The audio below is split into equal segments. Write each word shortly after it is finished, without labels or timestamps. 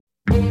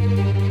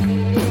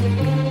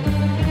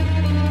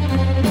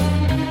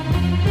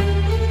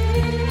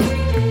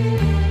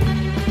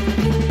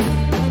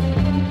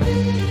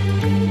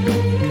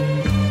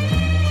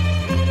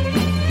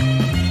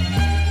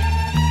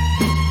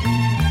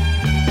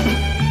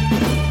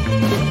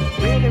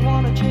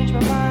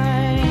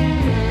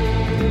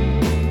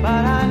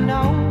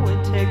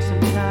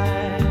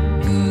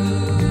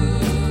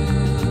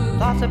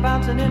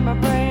bouncing in my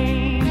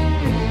brain.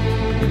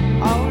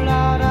 Oh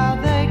Lord, are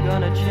they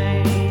gonna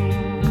change?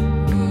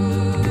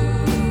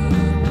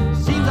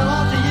 Seems a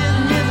lot of years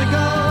and years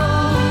ago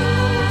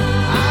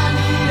I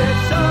needed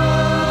so.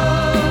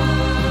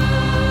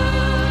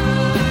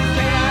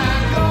 Can I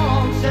go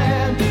on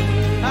sad?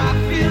 I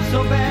feel so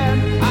bad,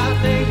 I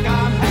think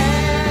I'm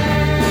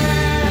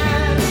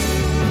had.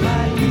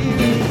 My year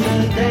is a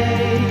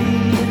day,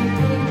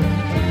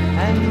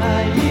 and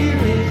my year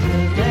is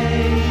a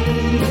day.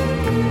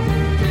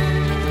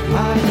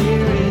 My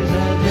year is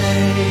a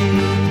day.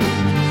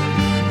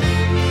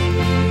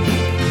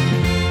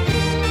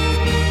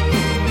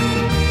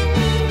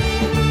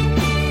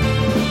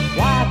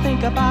 Why I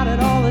think about it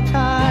all the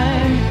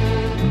time.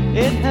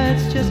 It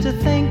hurts just to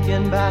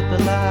thinking about the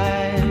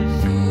lies.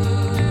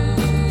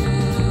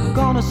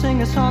 Gonna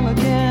sing a song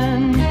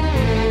again,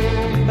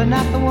 but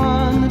not the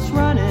one that's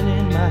running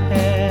in my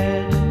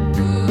head.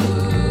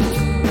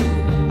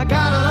 I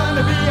gotta learn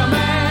to be a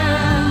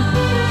man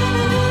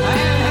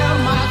and help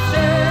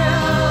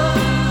myself.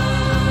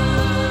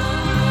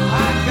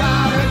 I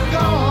gotta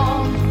go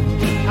on,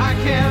 I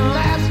can't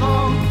last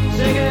long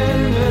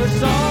singing this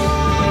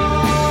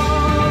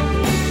song.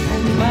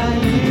 And my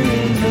year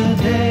is a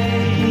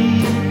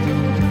day,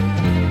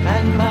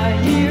 and my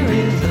year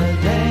is a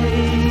day.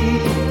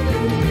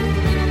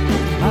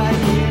 My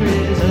year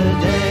is a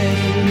day.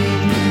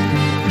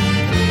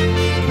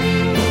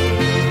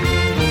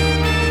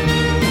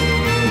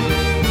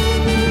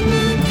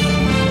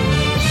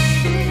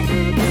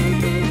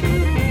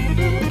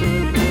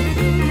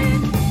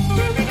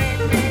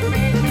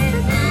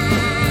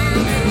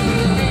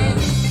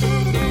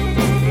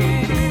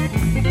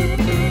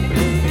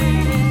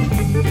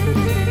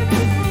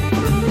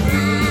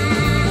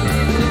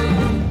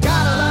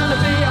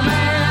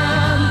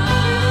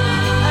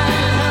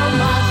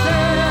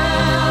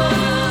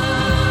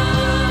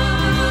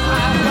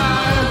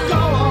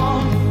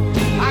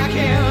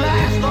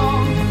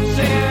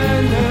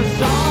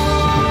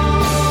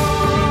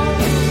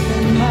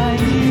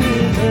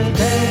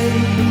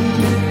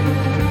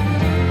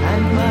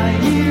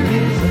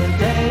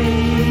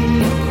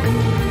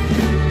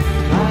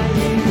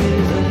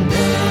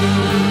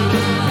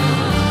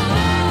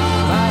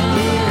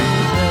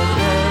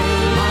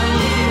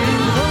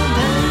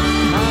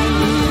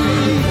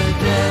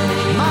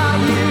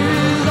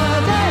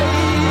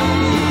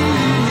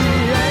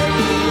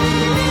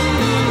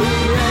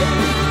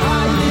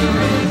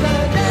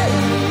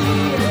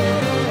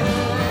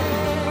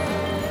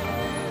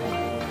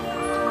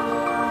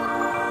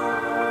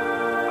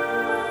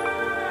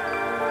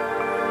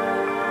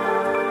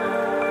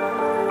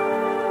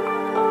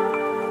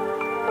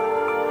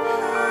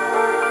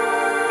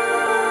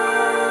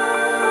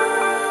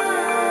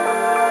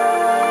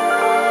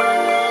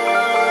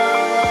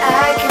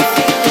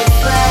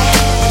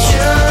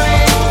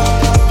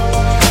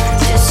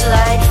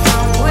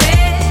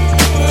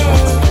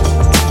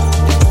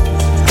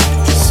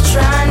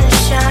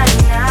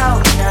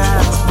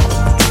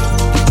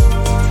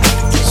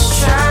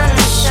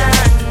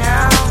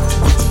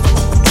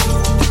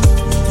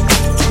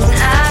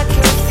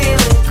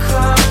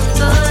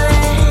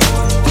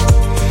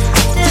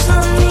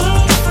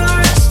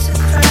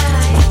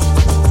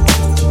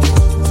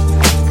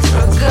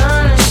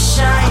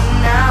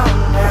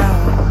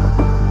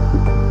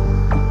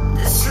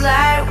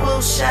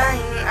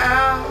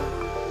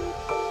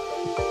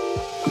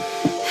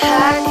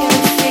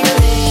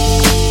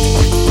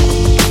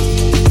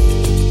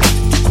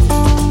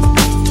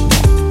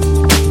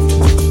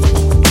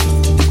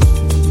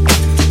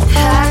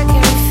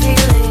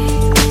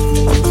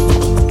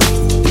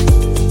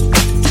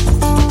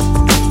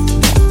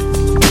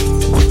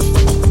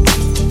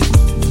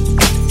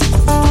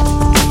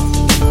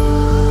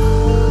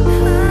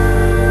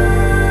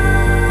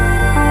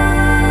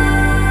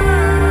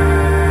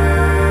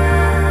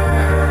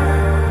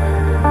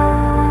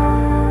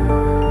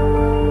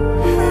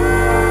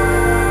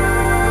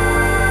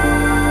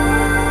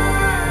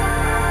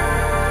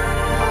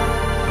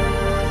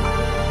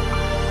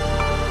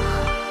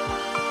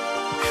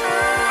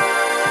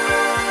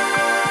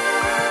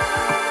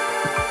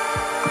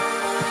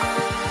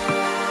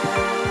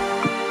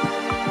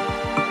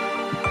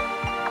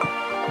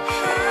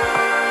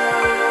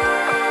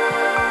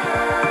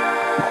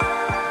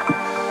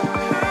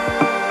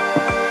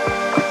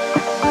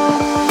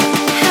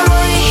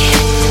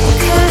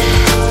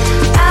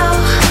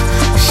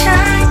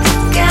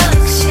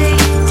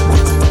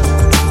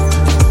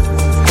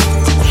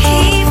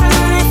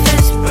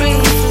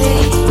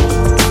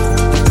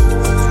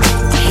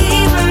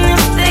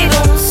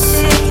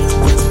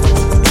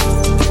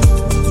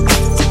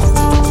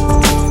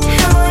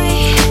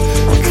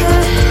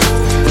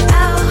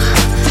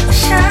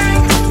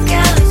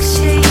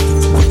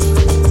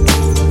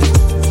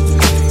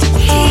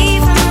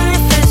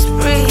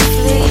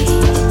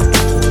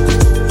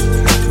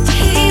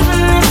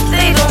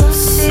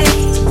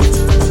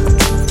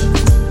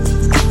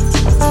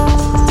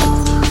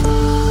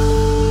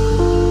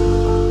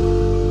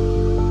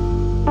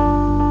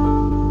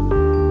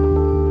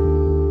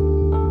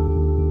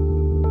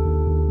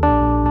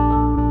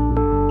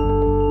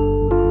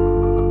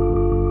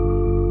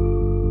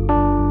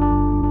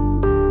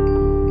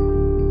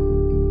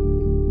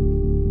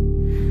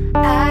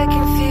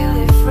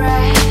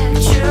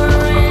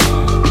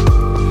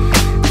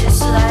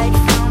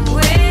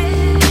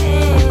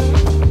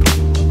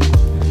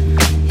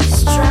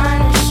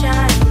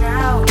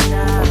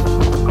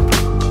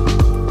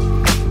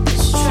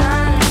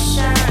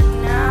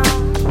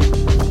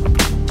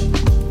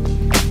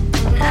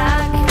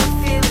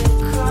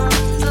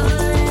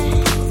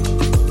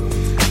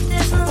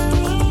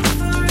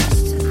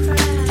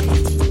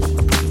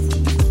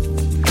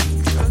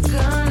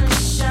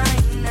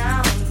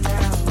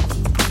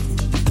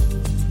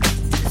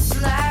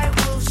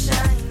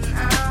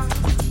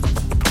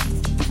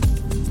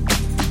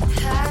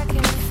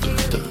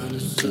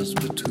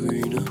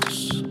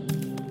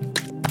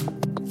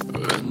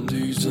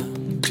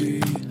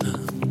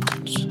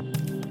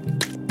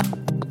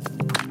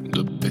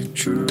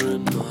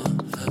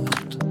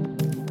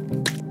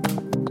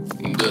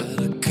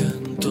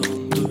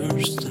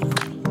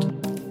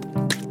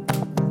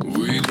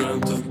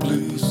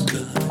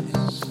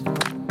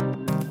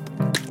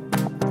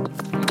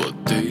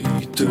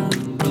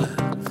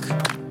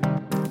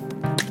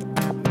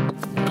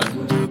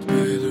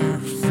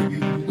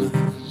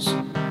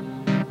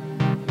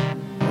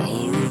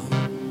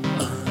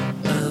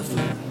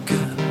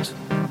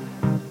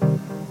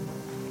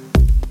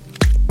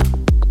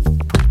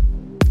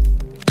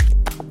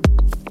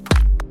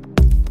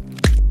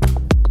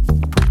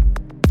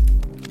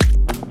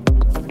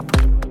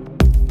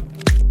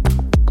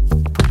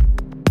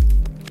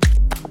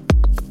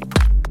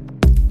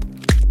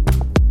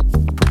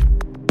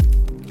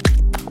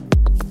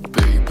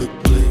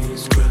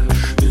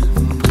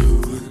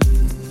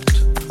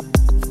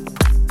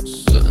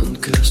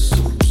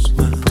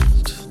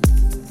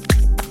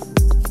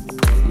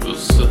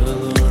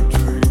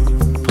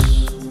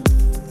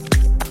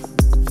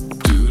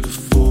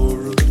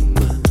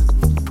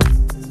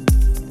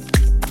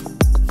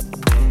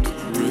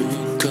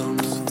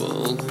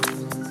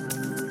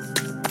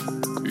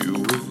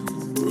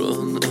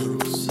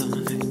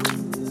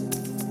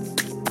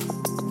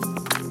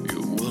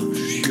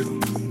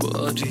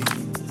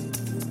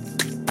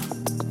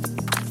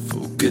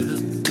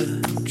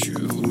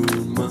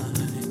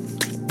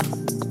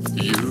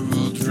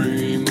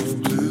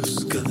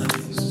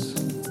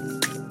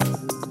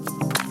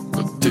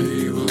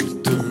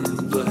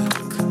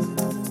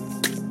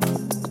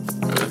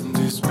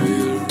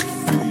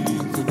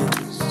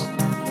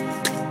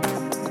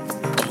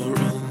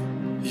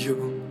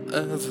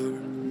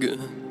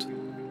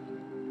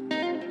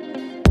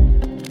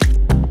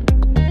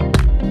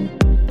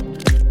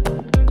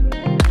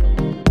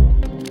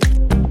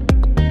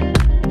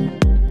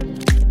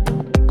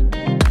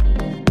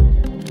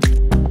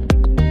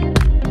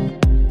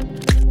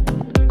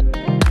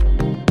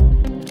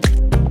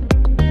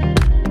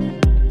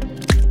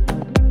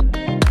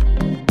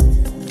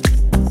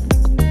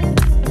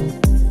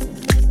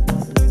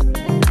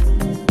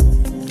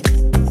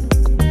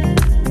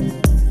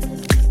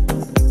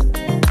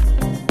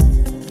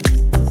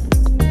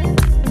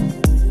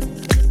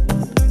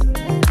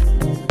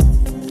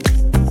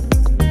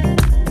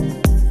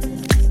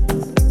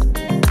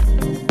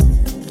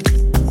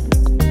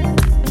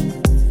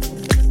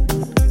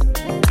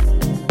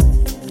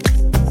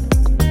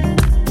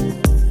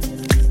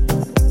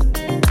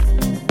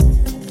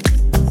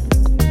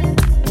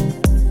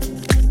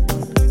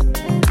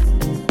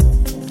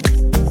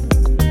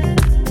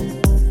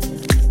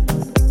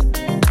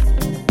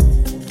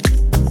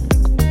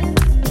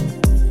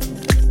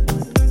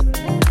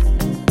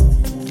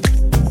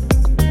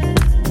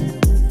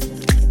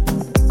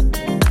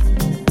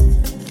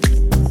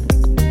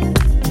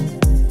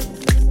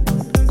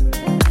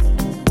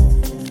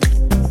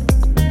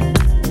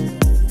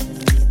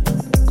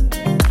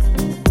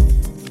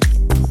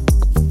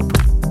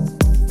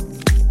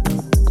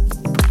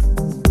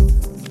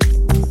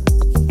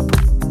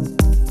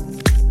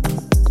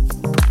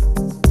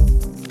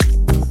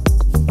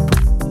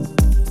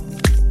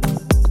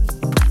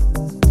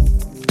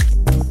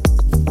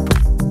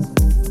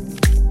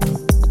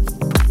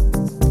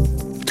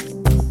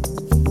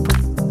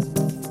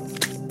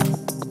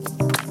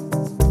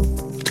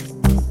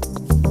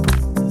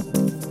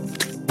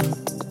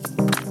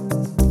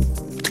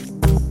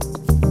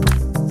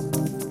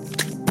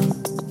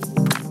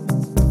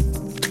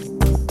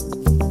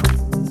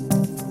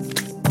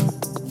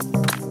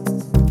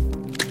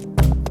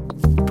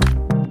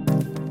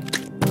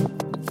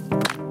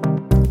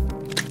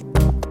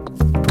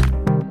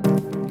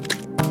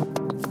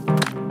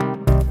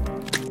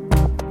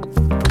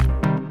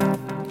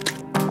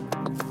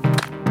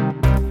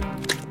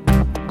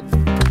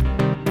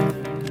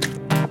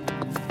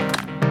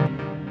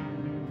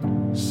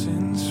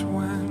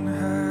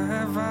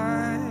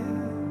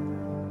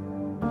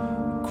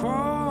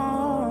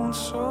 gone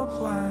so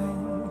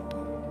blind,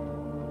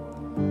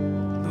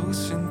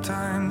 losing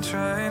time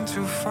trying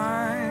to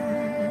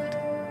find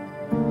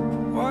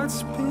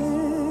what's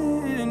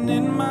been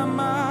in my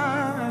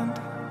mind.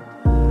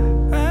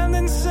 And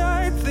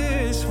inside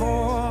this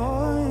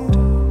void,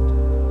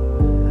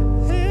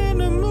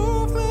 in a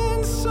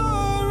movement so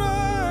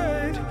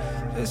right,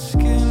 the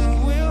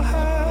skin will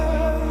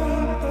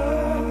help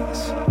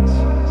us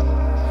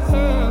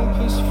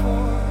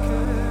forget.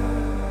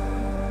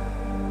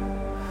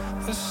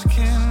 The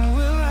skin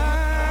will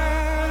help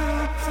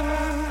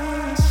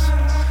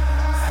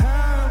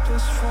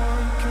us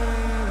forget.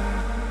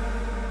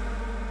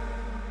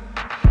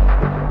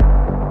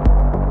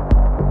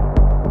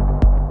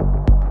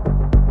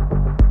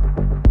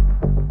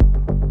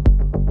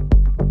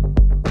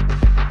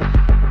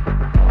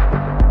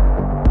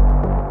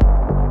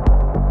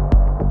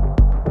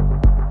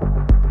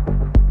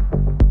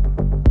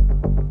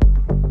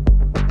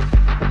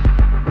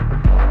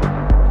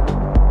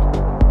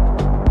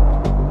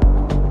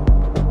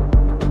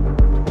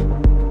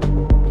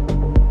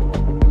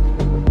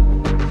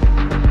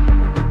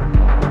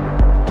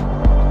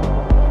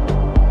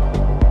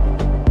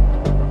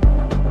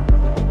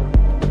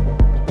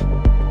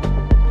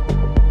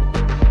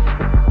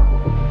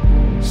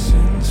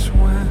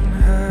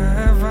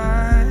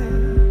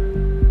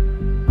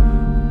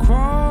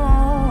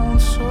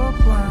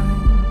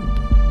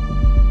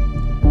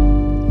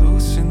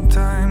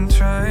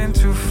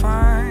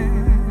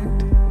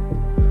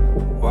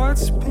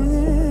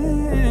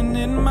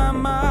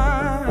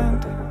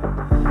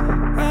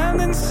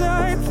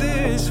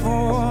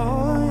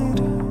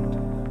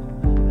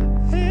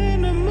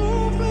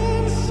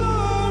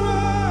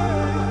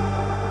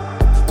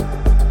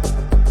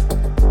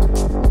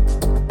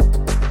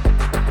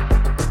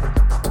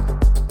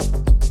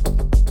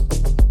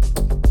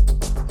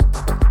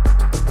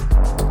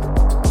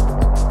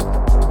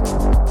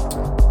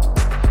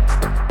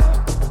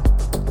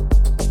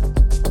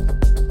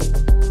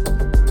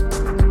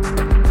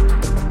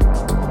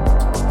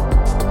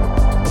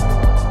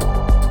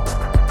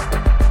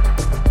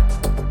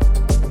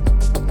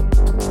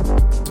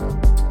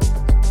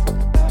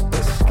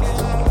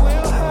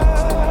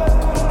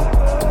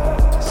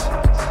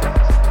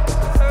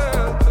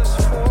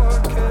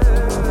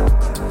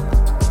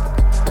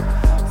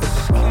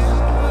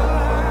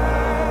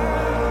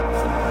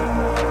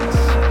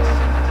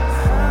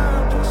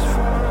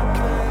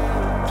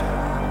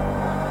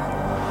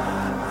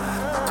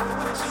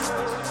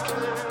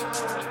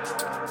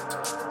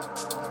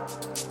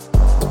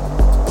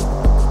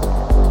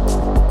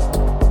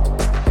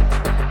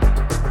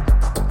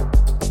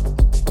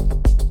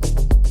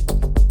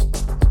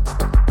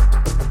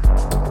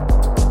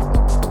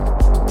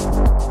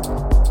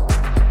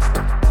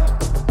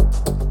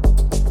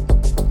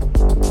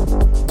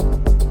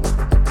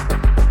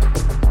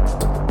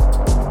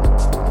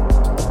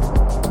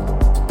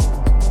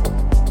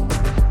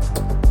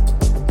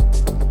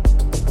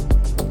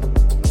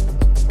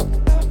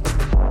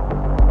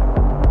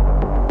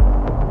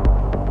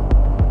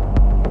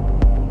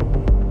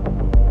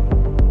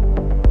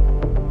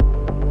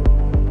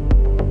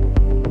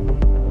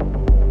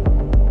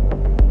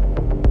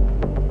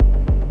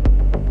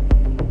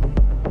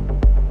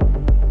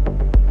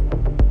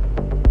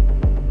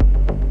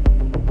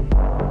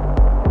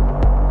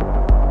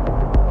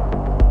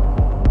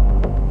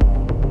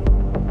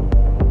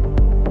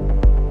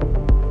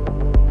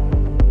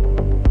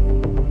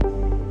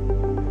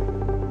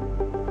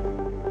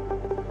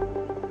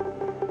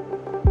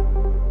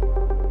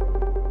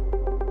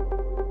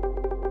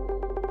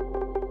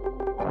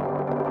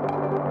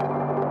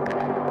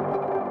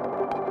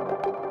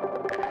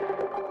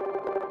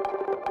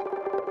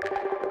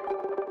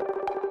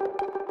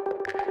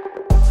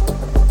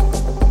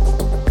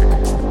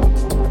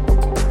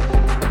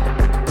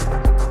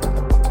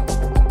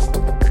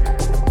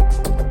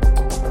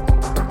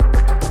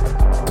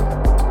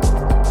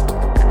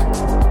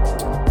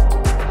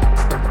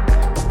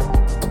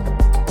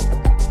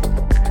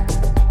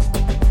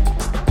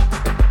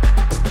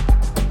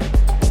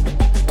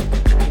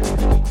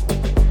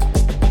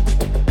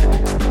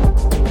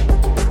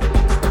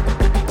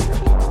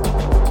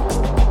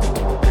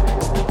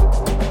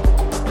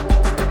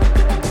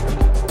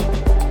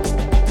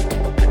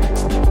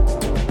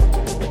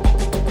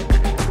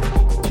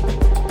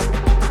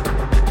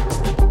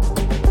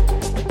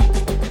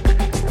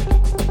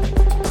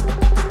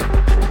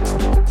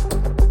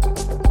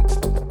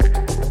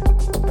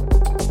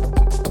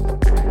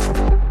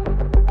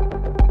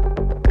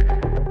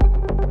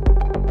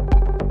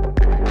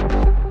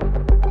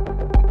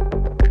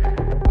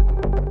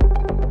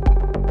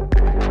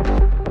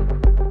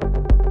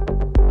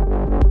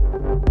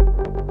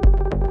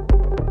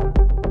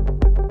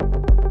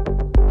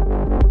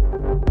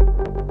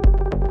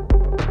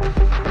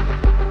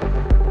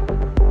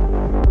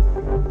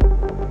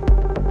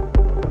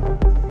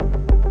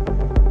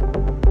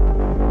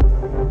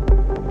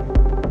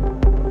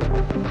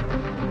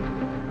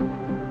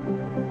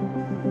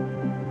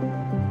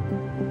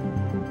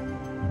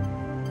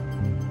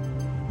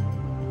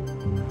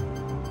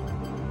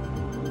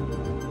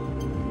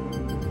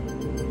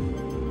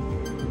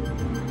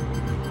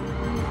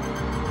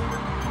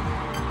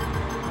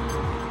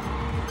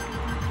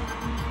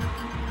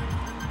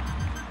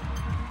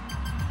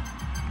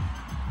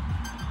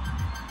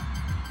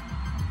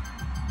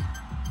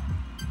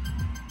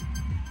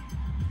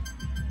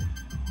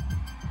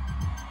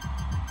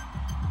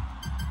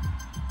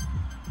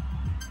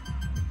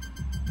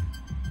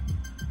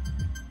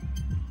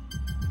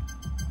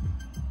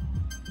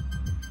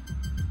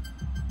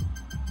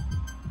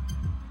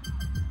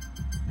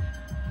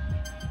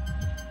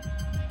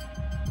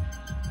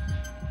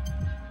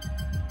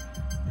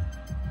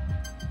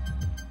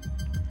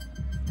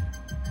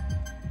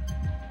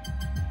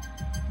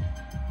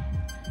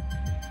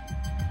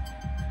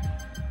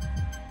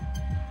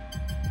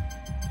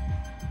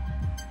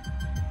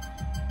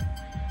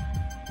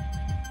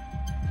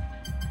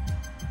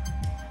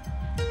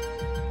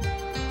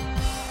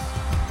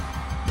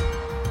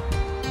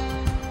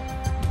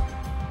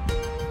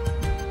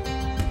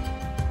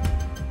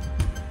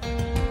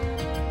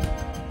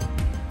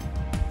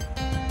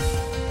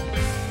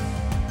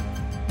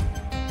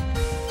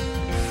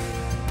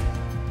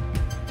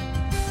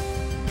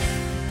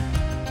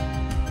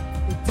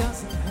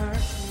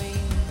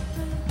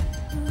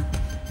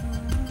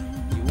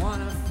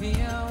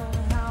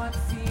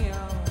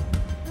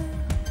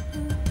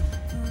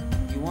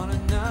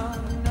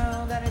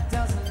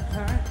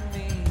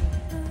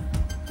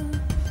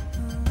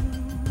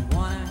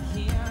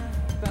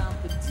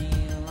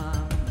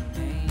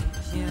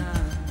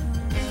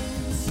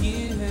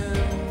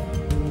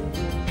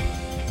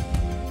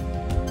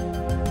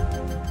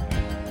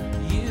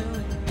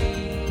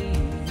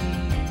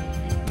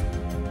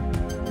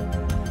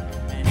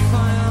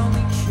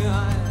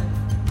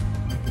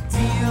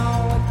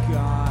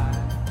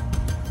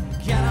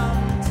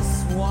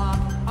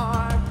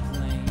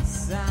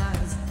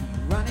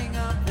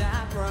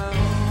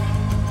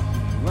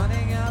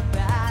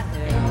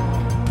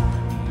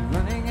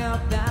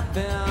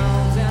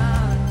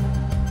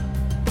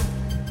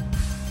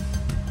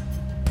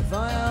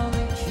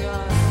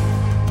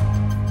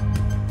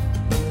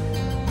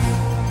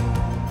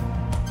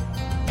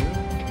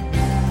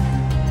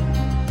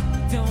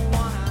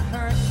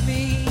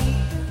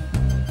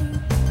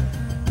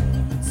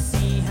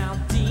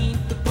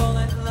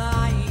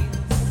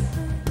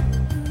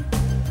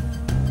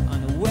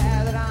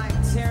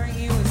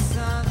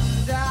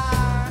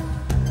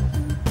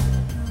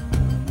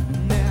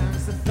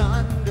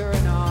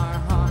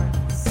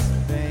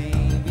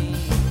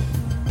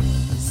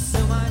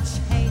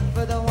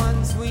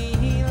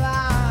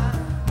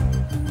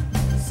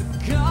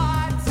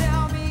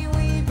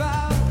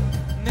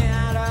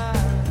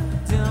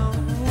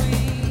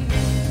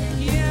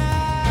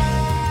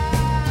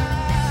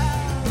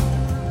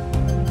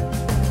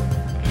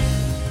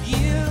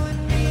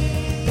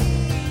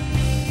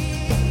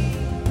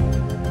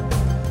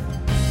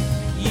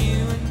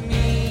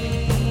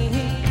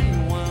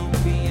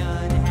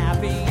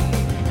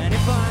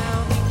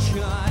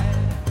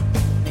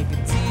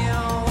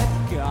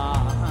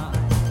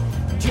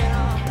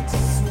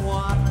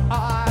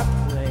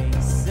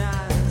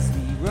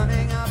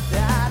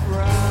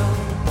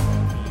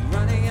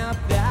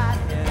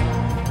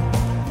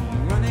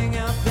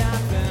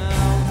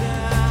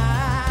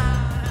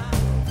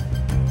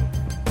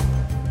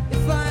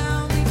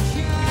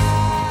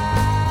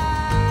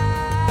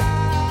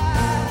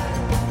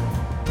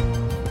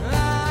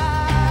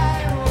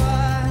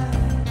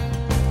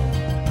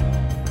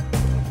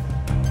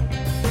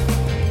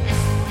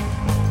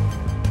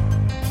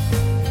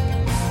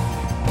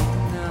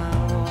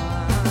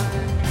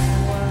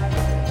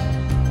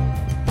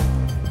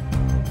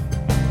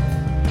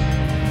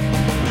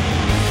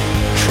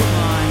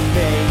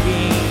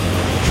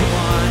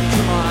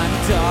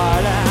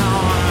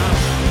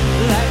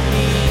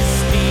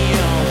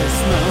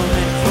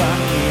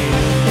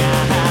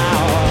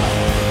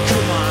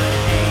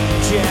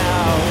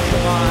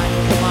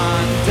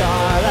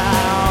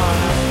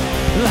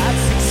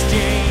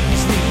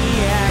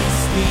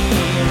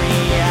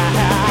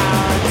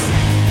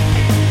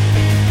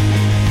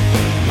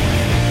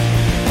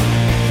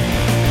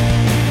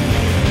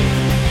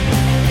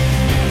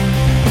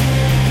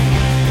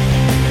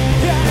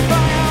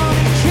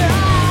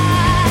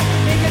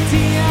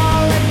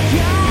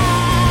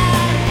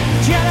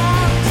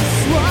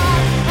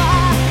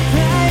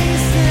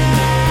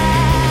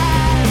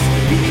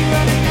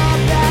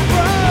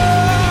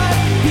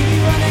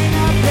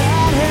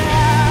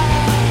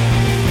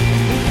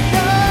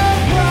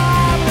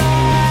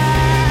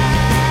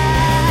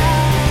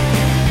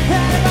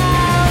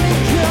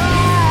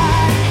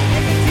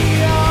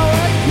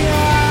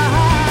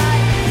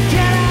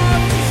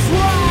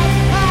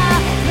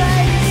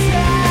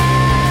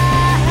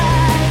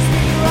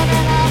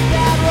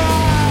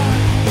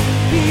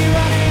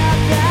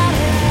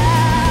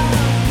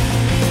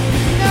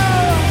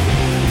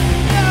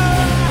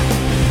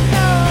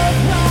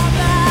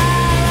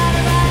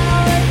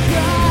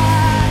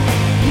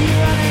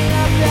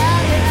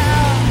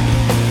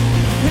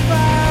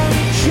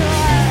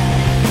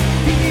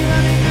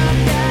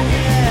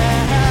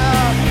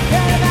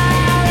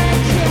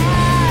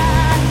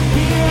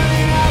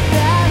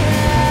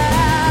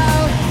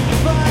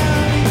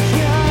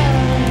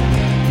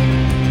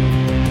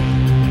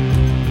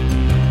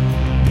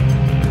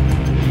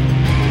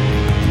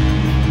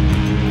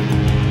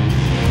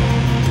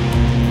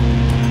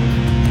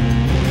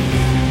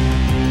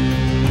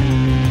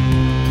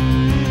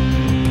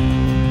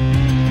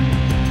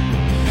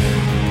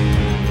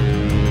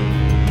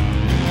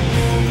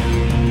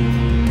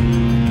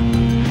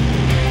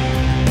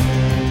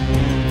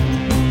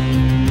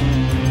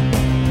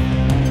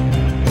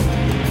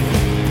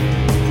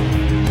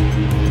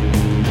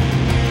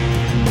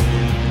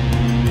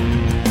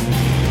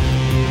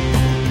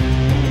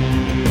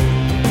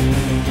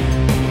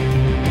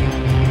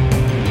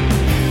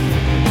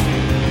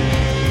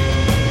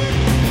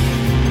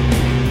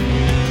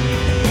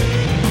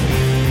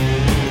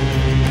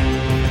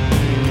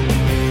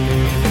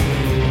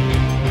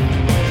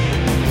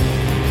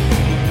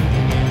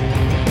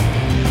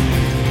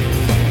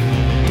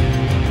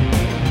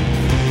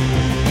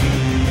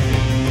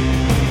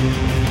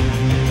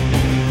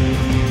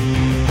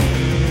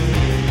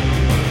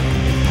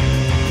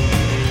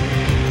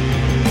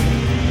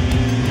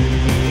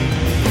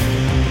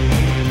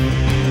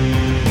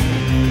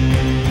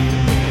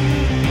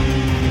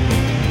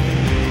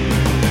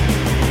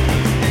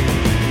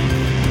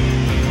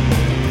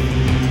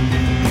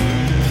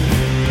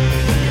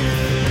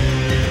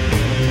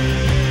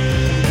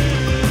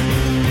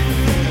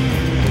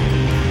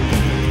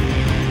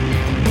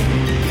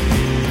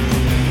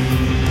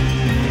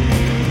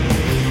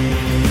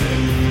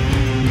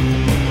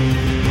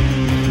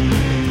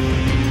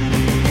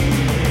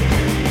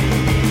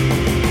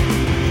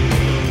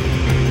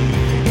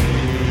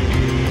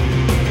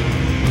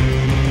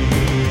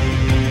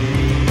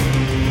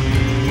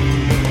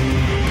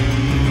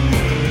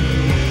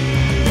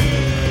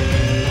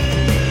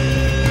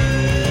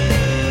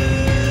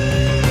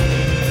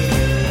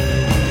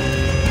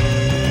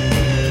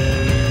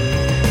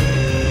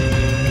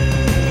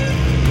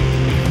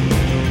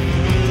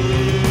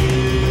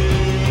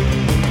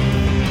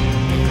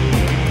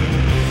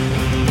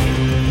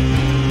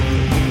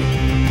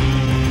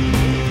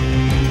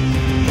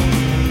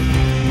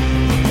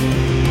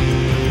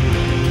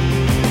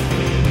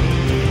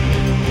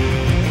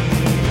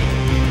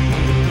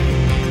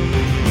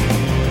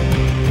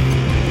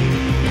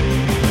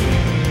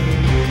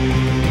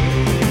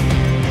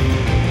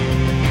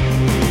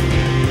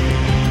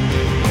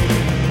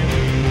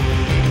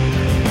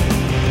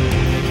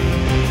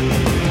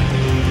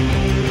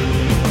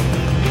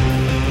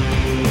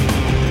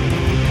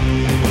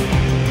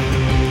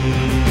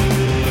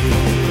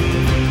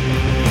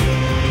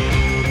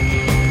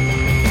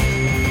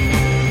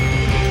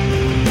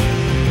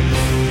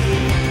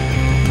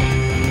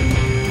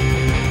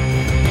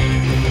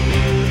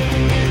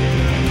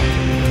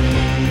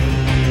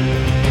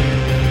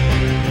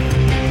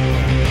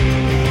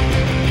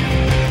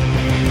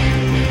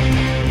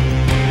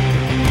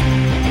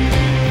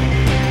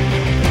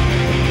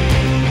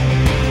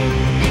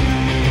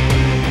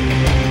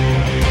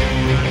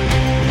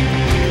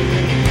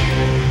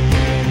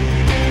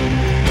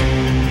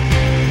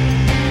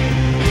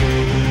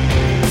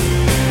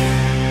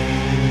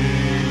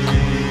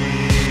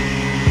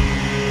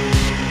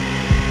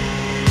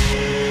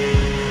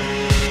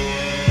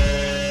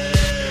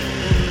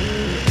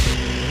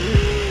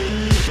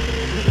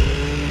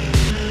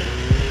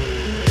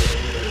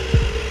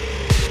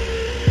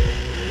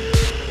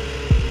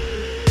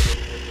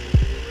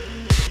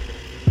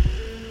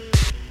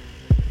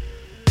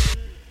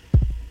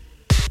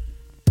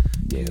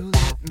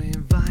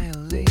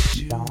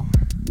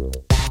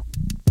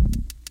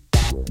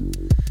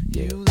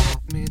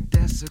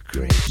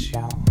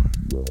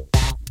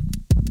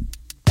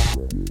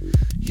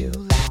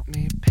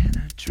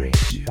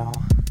 frustrate you.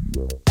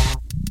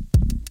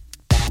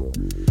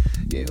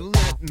 You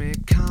let me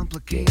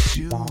complicate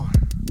you.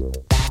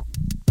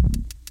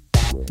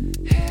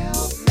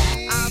 Help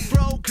me. I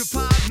broke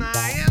apart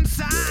my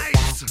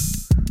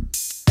insides.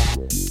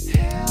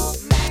 Help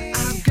me.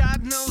 I've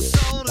got no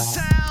soul to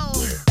tell.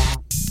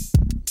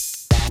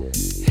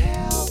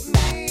 Help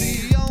me.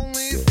 The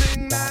only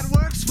thing that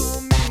works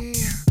for me.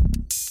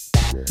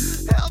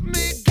 Help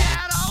me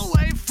get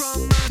away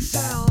from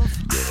myself.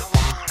 I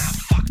wanna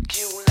fuck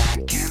you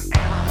like an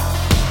animal.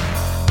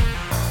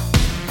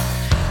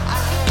 I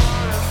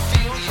wanna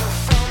feel you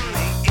from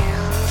the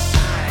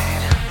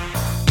inside.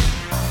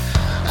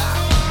 I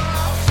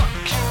wanna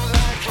fuck you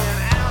like an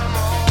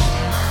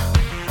animal.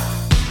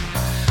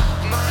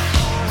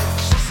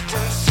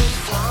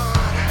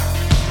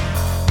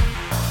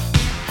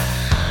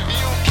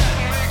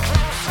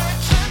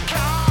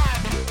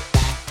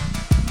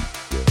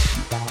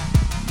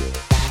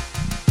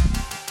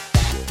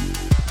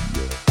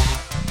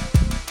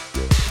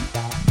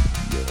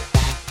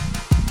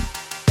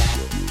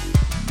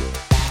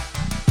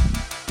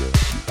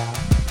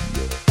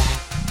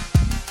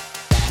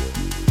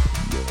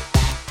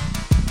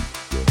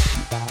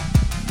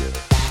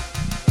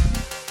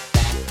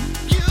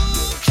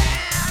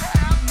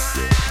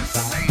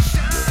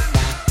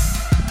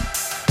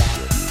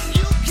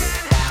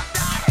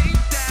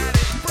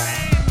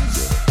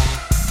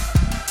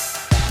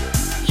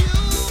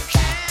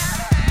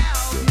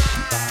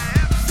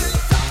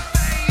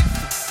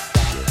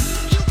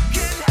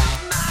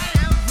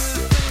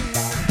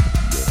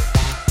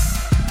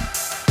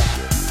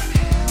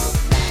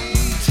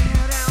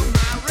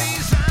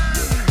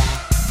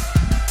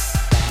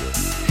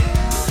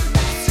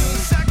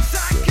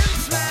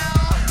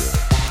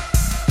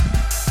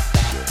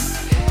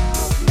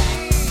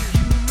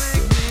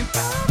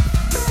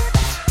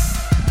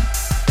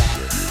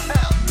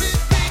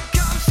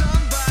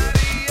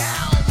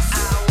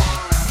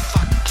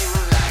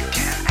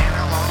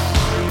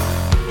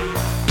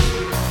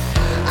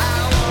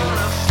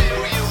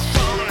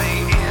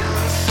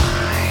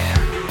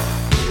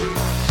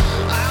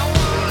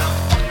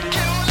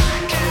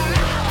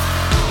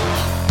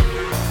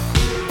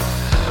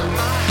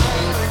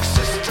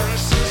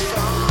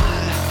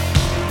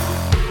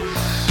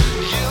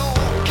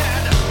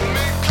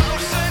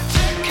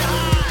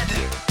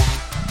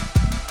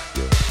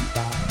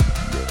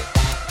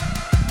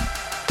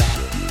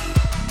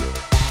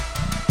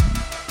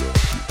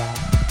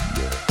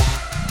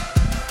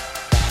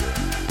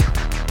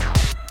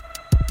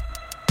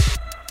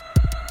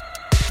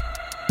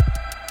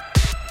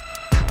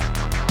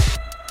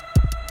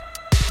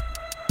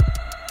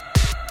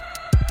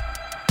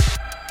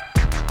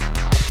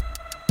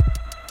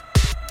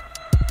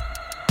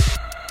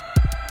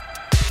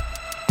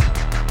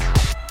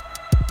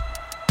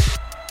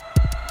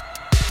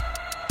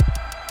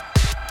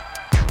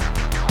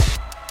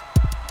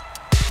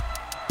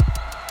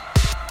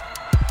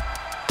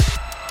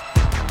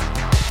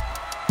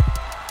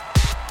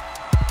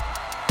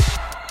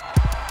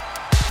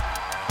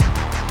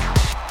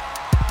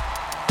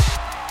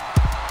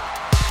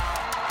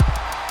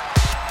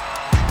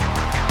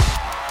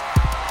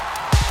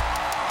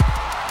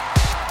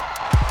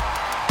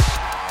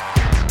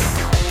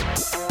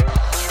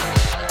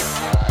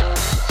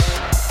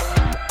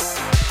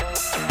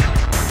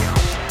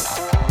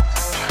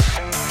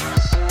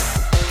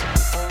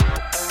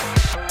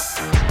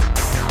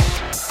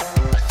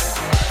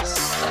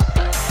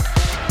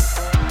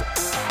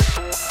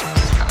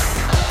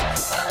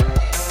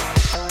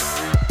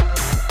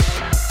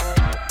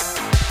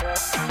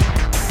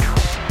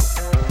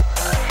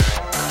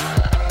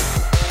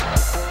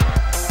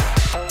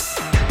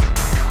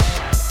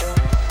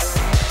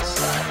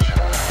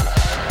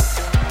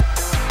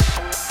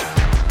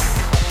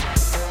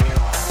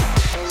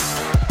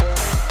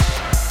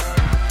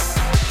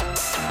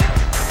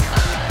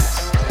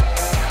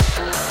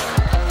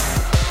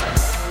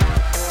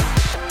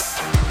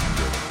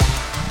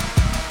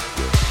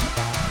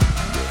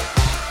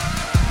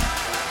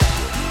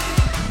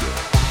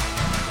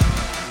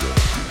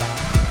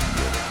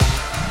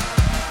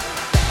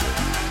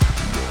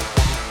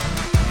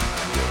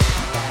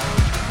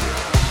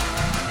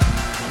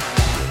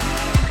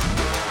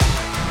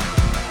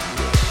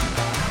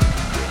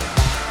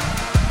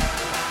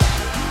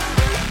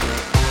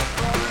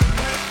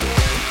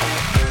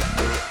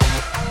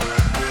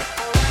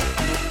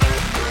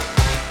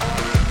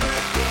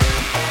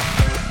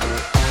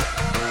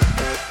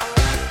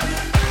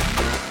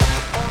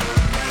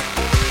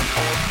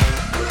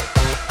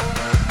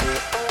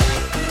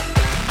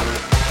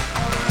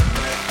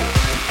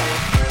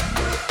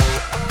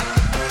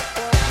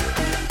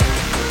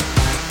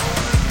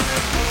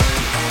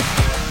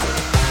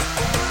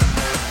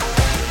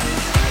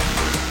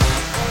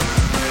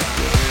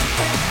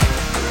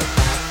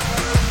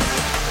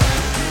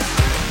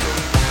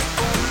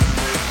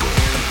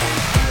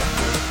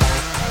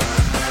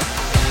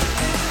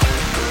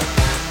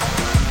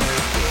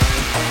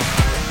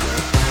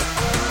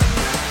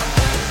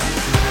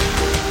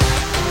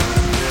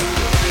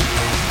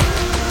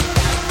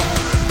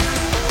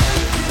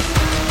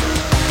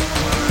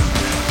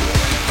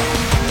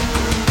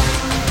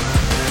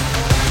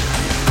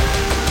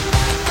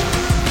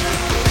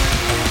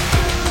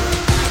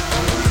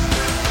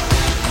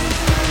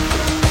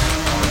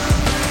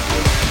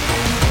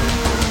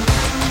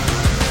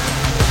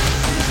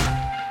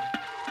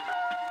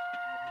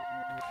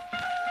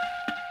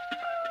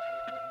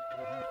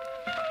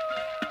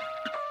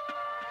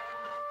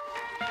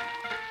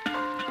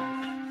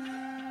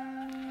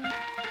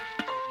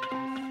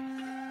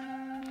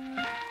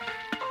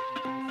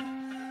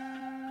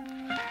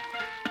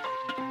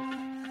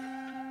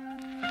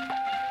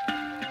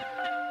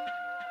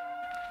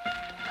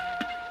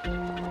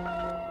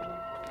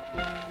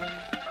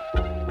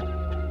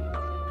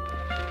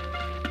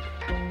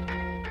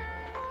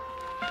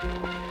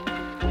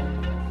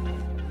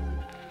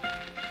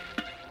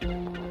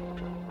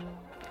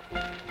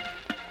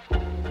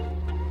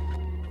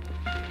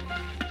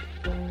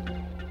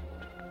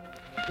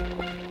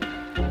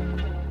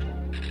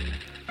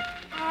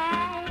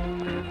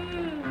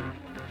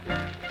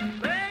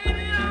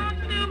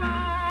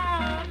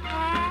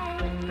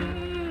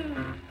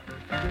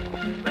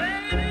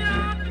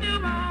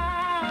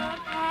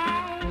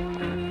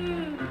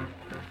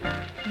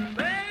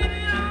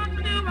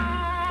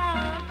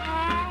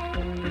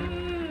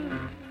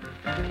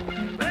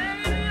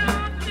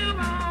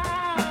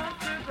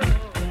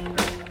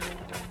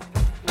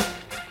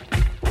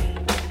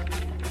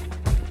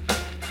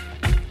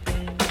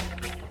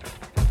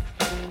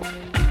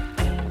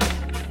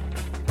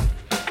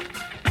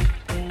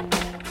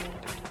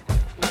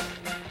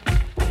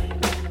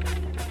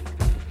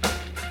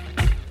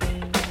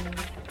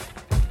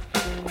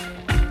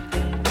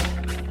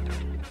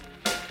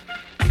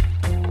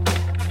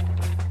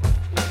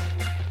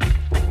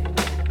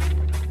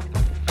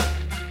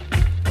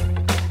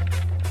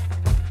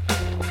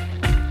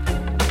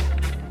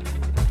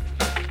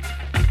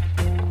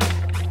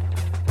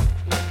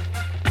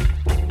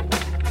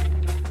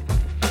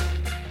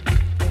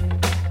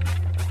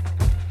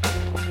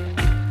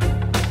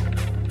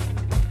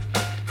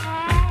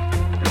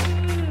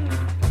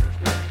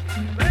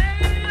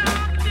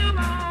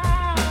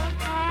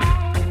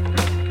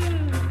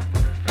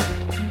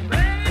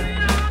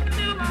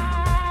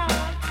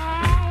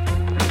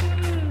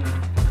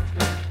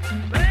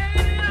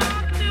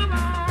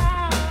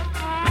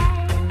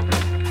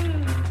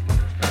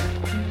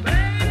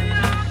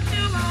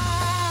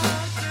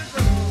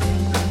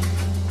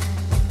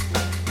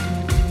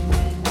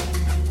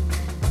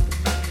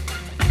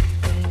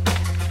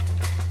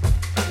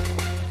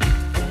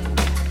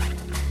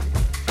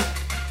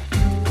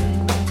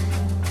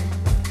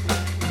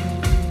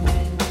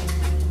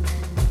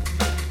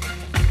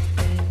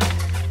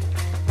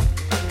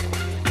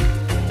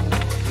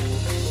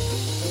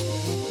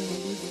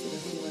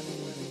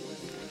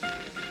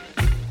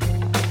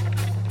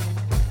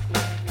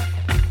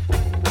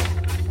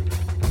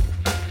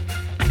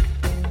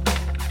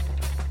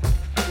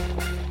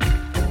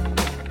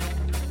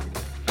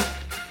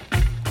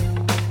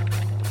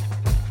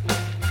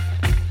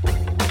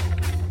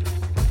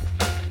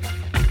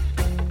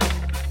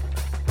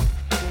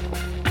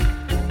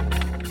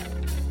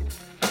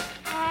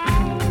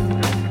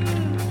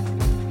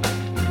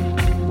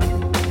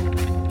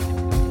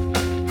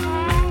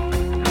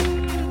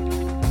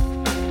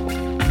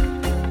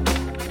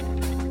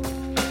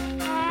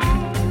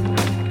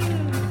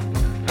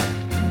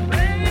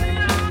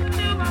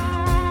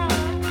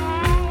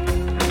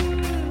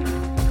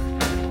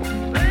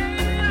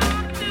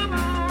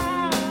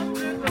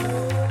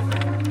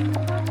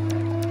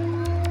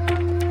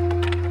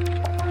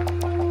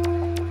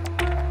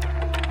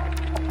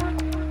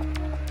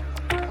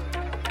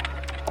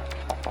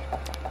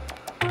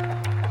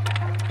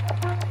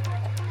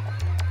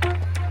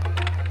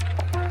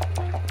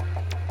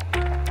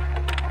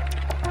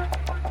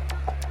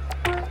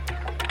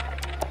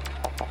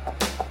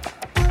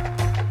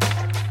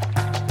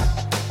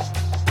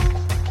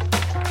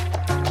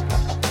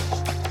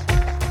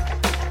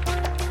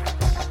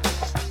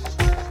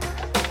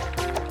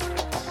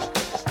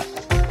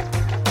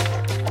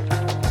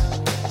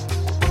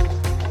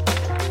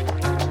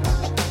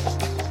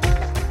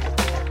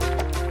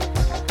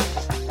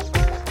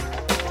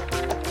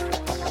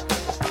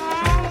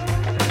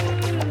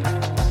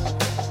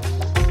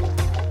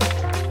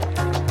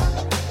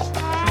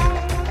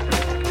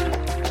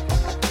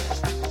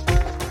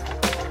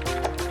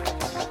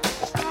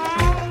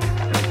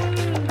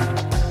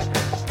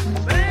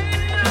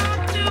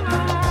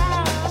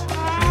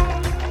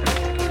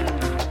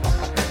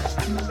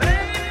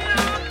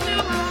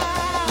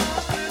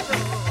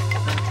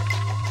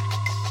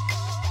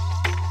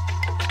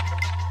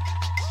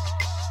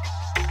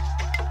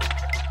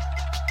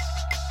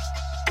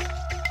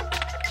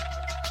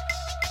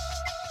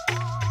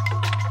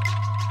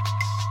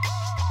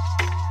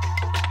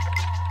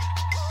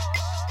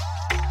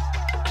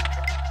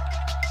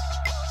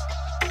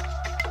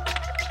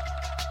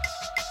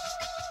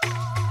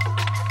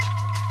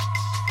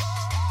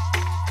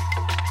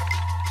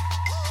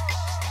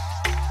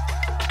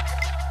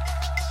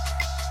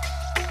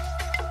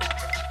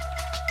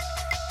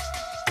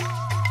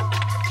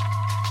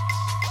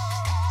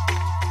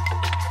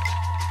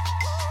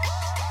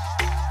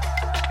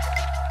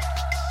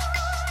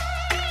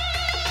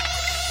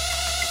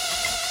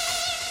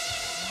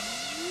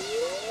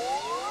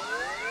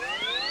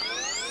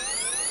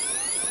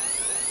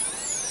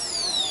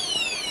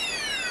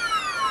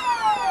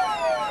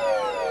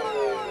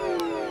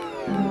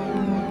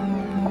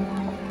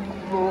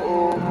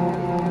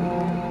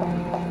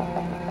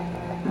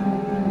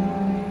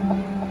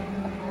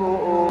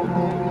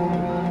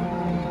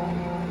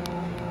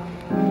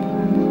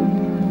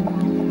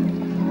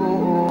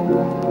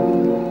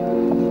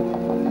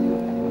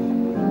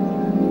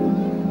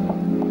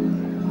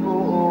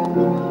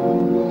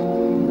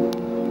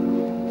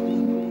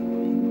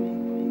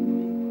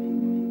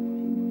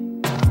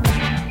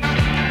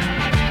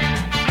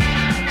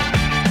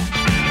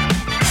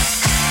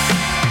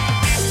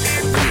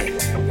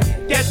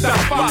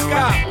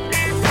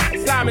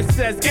 it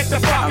says, get the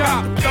fuck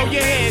up, throw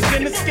your hands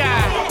in the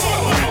sky.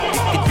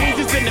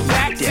 Jesus in the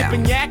back,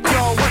 sipping yak,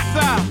 yo, what's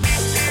up?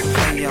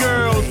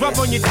 Girls, rub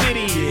on your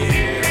titties.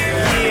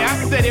 Yeah,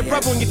 I said it,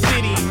 rub on your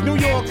titties. New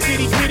York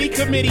City, gritty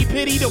committee,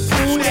 pity the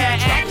fool that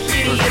act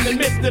shitty in the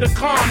midst of the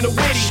calm, the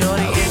witty.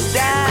 Shorty is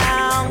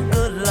down,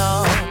 good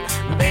lord.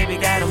 Baby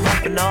got 'em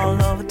up and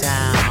all over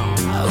town.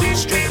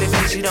 Strictly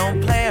cause she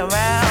don't play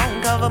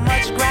around. Cover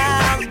much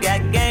ground, got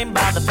game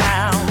by the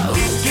pound.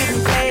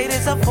 Getting paid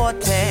is a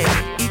forte,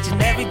 each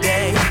and every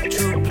day.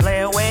 True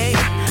play away,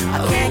 I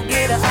can't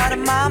get her out of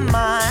my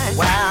mind.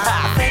 Wow,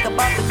 I think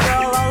about the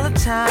girl all the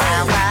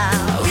time.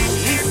 Wow,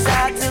 east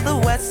side to the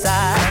west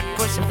side,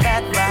 pushing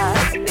fat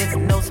rides, it's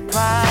no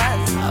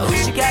surprise.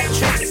 She got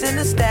tricks in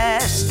the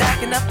stash,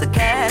 stacking up the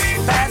cash,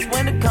 fast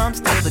when it comes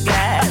to the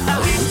gas.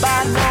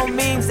 By no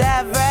means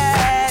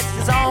average,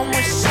 it's on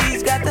when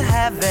she's got to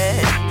have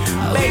it.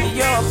 Baby,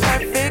 you're a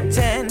perfect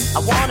 10, I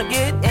wanna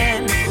get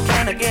in,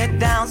 can I get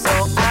down so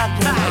I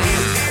can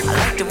leave? I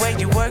like the way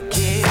you work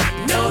it,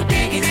 no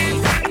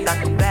diggity, I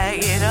got to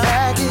bag it up.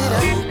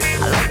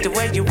 I like the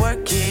way you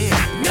work it,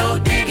 no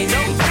diggity,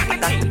 I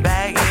got to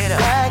bag it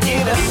up.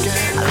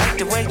 I like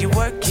the way you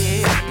work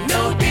it,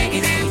 no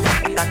diggity,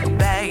 I got to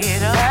bag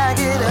it up.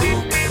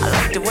 I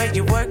like the way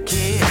you work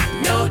it,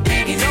 no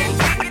diggity,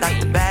 I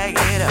got to bag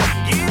it up.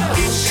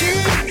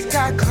 She's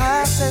got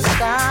class and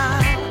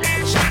style,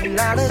 she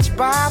knowledge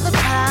by the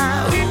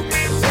pound.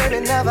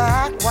 Baby never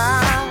act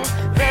wild,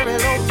 very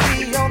low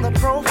key on the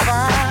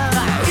profile.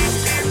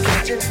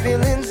 Catching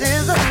feelings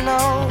is a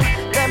no,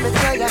 let me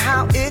tell you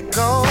how it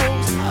goes.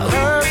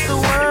 Verbs the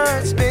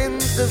word,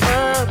 spins the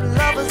verb,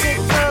 lovers it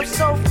curves,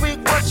 so freak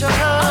what you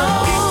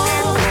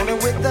heard.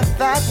 Rolling with the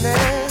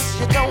fatness,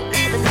 you don't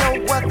even know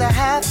what the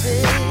half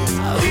is.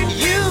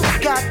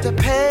 You've got to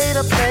pay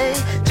to play,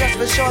 just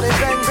for shorty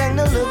bang bang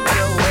to look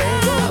your way.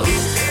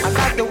 I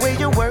like the way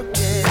you work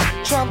it,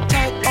 trump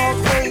tight all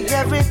day,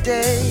 every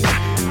day.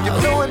 You're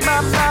blowing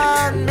my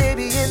mind,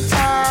 maybe in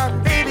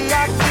time, baby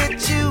I can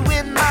get you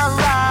in my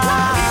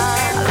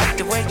ride. I like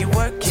the way you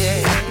work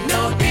it,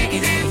 no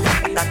diggity,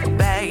 I got to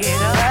bag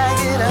it up.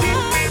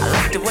 I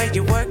like the way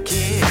you work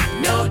it,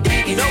 no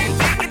diggity,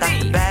 I got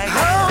to bag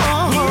it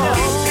up.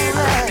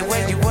 I like the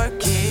way you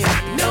work it,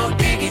 no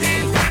diggity,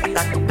 I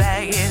got to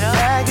bag it up.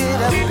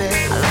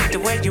 I like the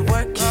way you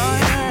work it,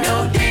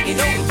 no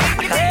diggity,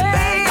 I got to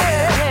bag it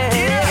up.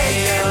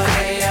 Hey yo,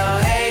 hey yo,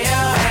 hey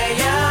yo, hey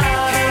yo,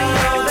 hey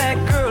yo, that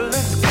girl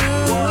looks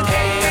good.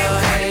 Hey yo,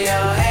 hey yo,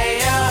 hey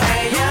yo,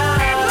 hey yo,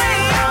 play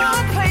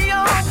on, play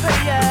on,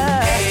 play on.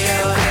 Hey yo,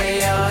 hey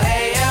yo,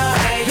 hey yo,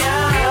 hey yo,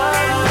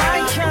 you're my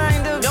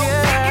kind of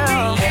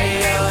girl. Hey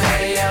yo,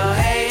 hey yo,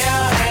 hey yo,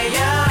 hey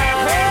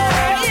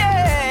yo,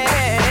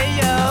 hey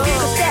yo.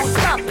 Cause that's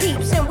my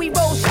peeps and we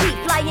roll street,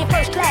 flying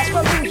first class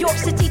from New York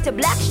City to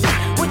Blackstreet.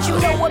 What you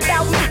know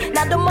about me?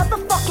 Now the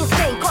motherfucking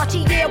thing.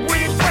 Cartier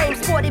with his frame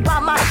sported by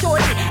my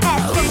shorty.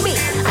 As for me,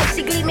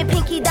 icy gleaming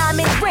pinky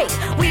diamond ring.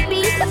 We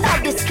be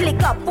about this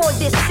click up on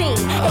this scene.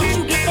 Ain't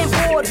you getting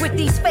bored with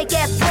these fake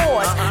ass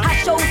boards? I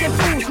shows and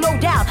proves, no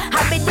doubt.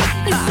 I'm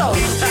ridiculous so.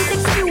 Please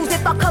excuse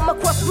if I come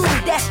across rude,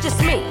 that's just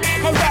me.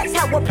 And that's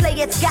how a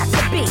player's got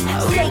to be.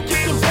 Stay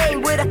kicking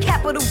game with a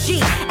capital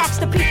G. Ask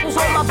the peoples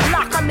on my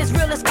block, I'm as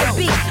real as can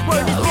be.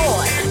 Word is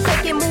born.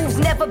 Faking moves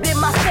never been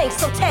my thing.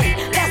 So Teddy,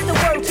 that's the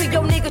word to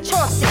your nigga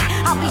Chauncey.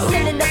 I'll be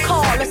sending the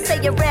call, let's say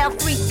around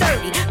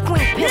 3:30.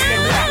 Queen Pimpin'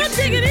 No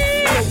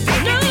diggity, no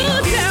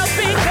doubt,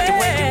 baby. I like the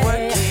way you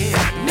work it,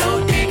 no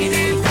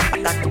diggity, I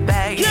got to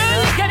bag it up.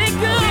 Girl, you got it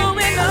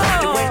going on. I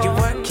like the way you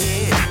work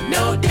it,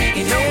 no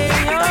diggity, I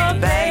got to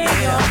bag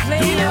it up.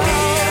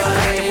 I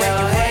like the way you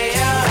work it,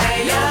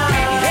 no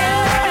diggity,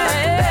 I got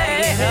to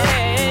bag it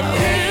up.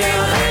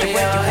 I like the way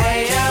you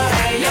work it,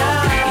 no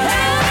diggity, I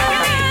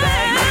got to bag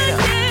it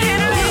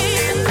up.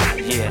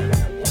 Yeah.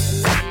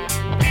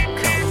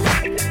 Come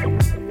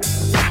on.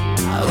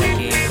 I like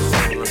it in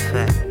full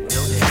effect.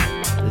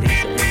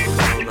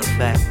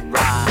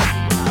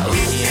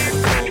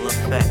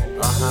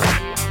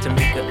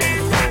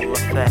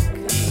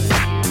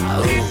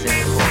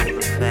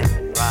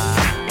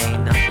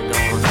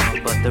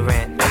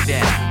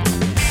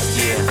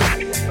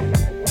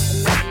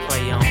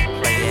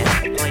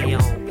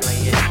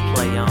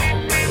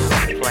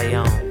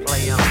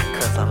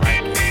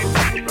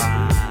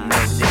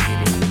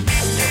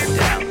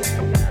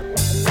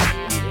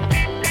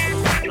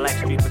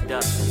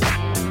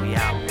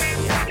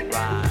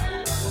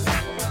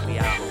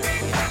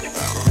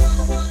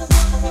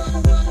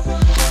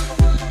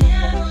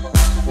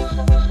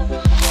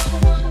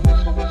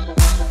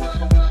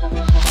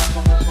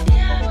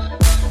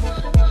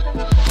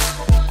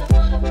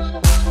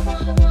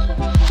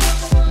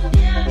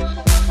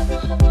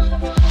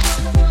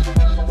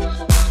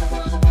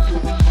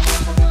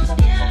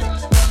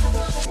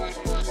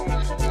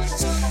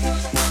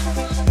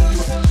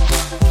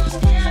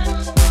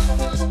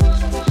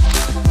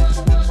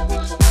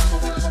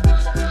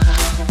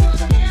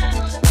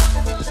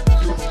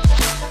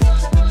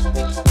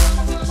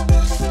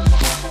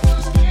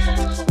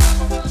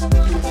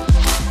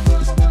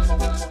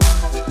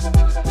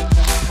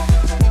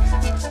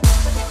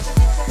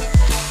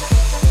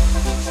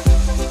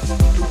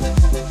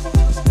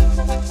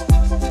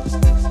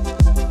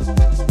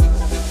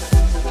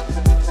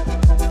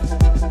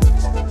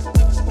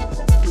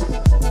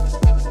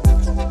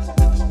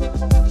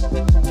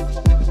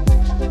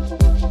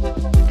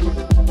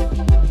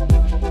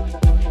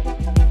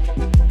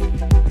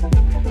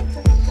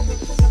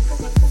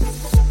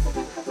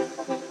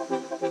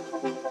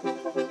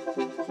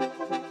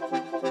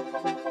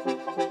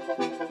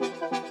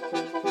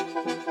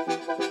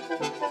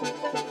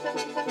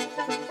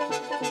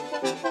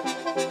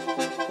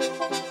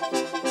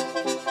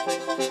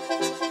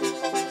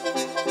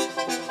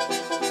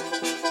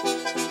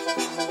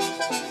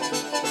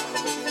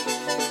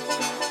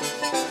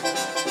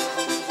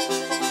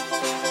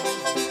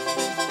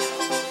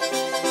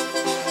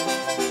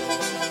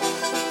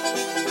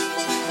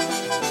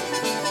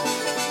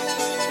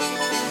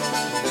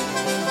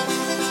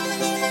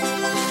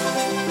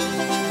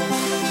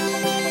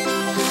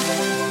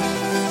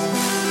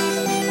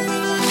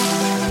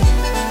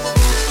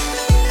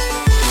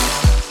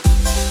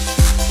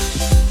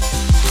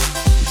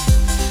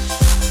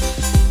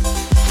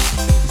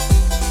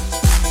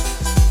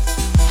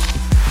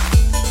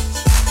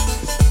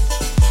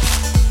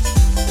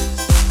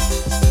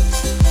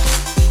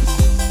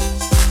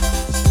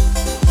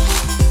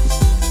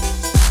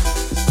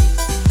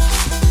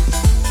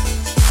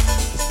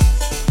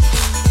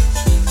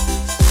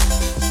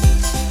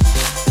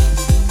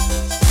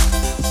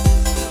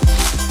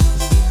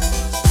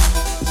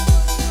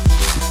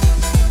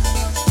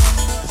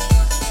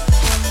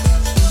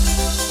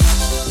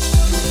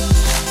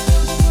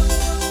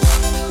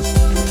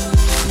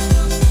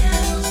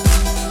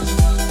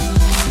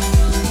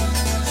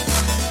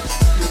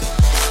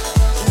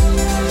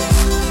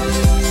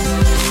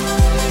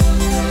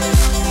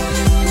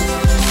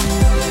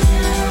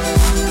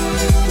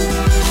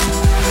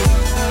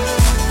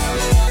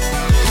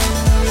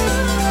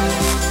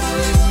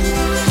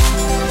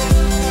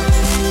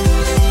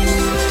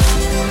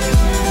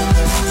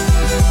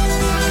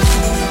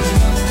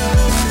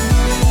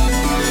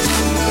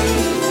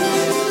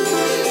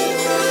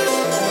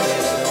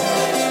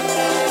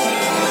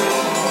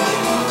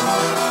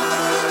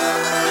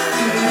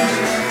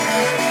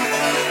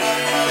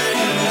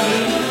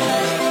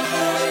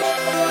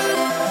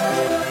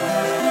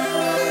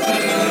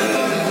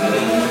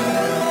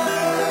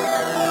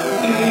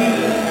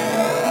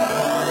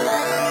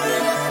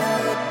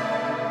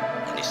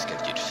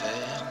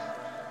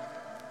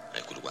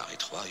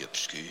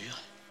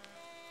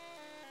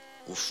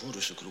 Au fond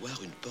de ce couloir,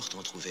 une porte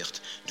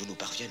entr'ouverte, d'où nous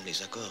parviennent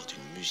les accords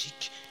d'une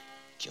musique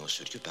qui en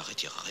ce lieu paraît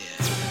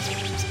irréelle. C'est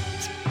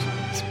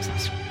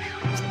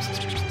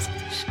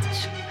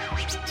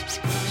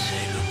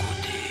le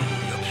côté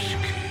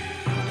obscur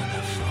de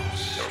la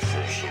force. La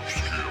force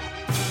obscure.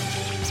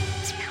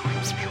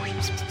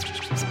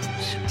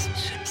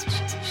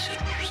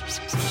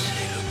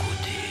 C'est le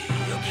côté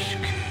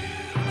obscur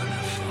de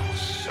la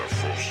force. La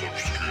force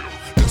obscure.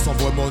 Le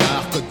sombre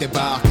monarque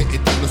débarque et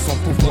étale son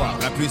pouvoir.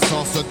 La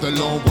puissance de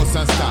l'ombre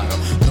s'installe.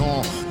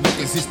 Non, ne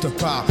résiste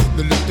pas,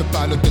 ne lutte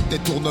pas, ne te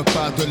détourne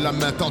pas de la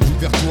main tendue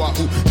vers toi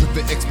où je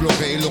vais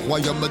explorer le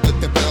royaume de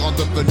tes peurs en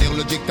devenir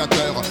le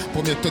dictateur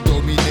pour mieux te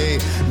dominer.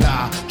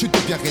 Là, tu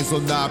deviens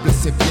raisonnable,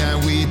 c'est bien,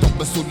 oui,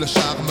 tombe sous le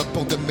charme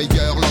pour de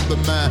meilleurs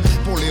lendemains.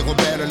 Pour les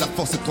rebelles, la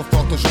force est trop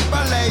forte, je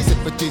balaye ces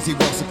petits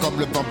ivoires, c'est comme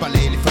le vent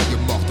balaye les feuilles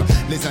mortes.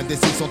 Les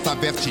indécis sont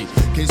avertis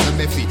qu'ils se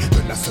méfient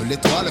de la seule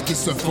étoile qui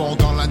se fond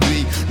dans la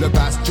nuit. Le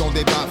bastion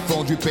des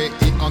bas-fonds du pays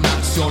en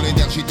action.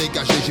 L'énergie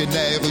dégagée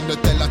génère une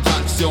telle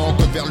attraction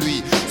que vers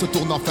lui se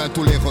tournent enfin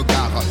tous les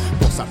regards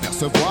pour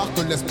s'apercevoir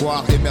que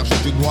l'espoir émerge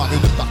du noir.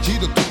 Une partie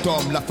de tout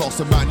homme, la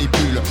force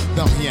manipule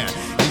d'un rien.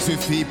 Il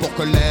suffit pour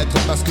que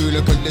l'être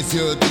bascule, que les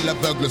yeux de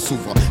l'aveugle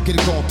s'ouvrent, qu'il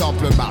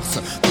contemple Mars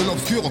de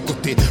l'obscur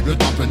côté. Le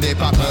temple n'est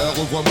pas peur,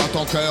 ouvre-moi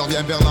ton cœur,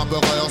 viens vers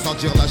l'empereur,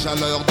 sentir la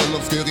chaleur de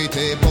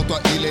l'obscurité. Pour toi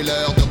il est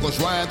l'heure de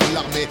rejoindre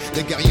l'armée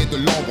des guerriers de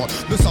l'ombre.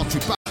 Ne sens-tu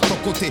pas ton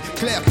côté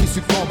clair qui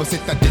succombe,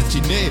 c'est ta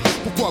destinée.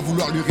 Pourquoi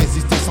vouloir lui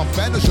résister sans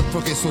peine? Je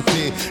ferai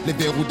sauter les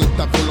verrous de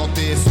ta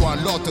volonté. Sois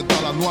l'hôte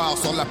dans la noire,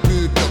 sur la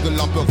plus pure de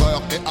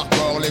l'empereur et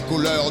arbore les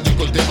couleurs du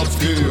côté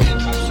obscur.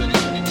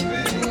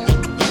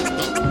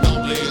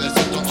 D'emblée,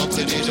 laisse-toi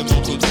entraîner de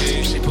mon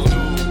côté. C'est pour nous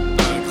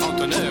un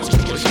grand honneur de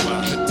te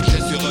recevoir. Je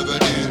suis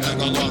revenu, un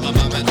grand noir à ma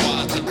main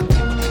droite.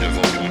 Nous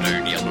devons tous deux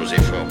unir nos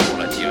efforts pour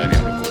l'attirer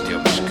vers le côté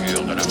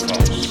obscur de la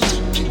force.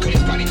 Tu ne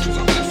connais pas les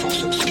pouvoirs de la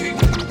force obscure.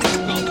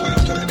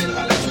 L'empereur te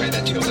révélera la vraie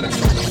nature de la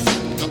force.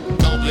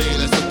 D'emblée,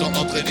 laisse-toi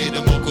entraîner de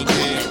mon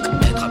côté.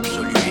 Maître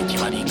absolu et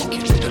tyrannique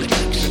de la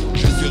galaxie.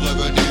 Je suis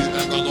revenu,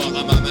 un grand noir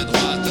à ma main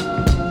droite.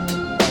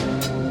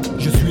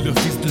 Je suis le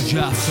fils de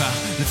Jafar,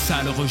 le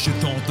sale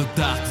rejeton de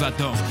Dark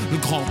Vador, le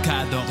grand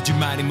cador du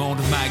maniement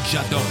de Mike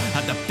j'adore.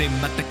 Adapter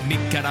ma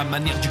technique à la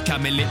manière du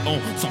caméléon,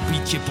 sans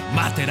pitié pour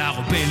mater la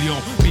rébellion.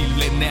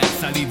 Millénaire,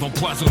 salive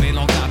empoisonnée,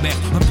 langue amère.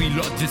 Un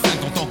pilote, j'ai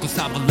 50 ans que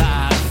sabre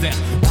laser.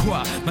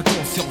 Quoi? Ma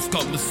conscience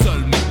comme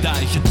seule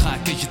médaille. J'ai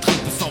traqué, j'ai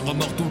trippé sans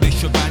remords tous les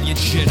chevaliers de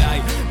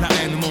Jedi. La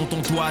haine monte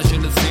en toi, je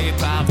le sais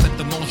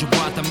parfaitement. Je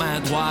vois ta main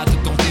droite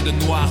tentée de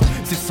noir.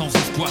 C'est sans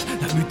espoir,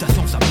 la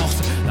mutation s'amorce.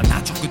 La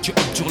nature que tu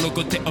obtures, le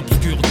côté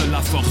obscur de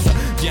la force.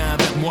 Viens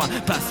vers moi,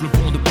 passe le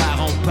pont de part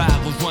en part,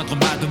 rejoindre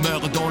ma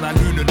demeure dans la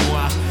lune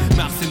noire.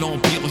 Mars et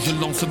l'Empire, je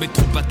lance mes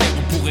troupes à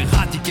terre pour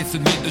éradiquer ce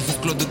nid de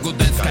Jean-Claude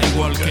Godin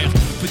Skywalker.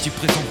 Petit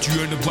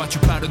présomptueux, ne vois-tu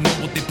pas le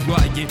nombre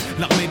déployé?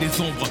 L'armée des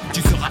ombres,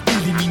 tu seras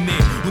éliminé.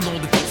 Au nom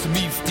de forces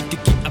mystiques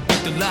qui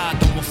habitent là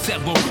dans mon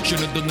cerveau, je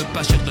ne donne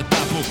pas cher de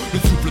ta peau. Le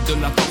souffle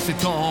de la force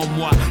est en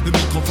moi, le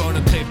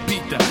microphone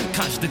crépite,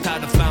 crache des tas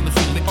de flammes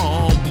sur les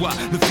en bois.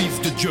 Le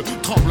fils de Dieu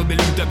tremble mais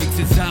lutte avec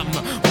ses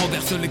armes,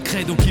 renverse les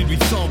credos qui lui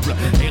semblent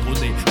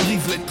erronés,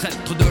 brise les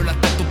traîtres de la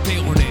tête au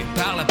péroné.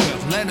 Par la peur,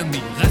 l'ennemi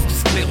reste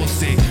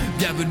sclérosé.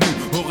 Bienvenue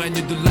au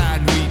règne de la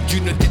nuit,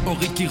 d'une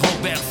théorie qui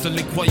renverse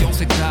les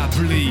croyances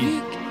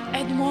établies.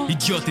 Aide-moi.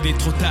 Idiote, il est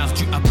trop tard,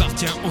 tu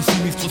appartiens au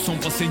sinistre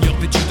sombre seigneur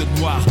vêtu de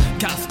noir.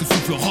 Casque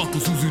souffle roc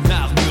sous une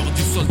armure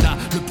du soldat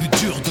le plus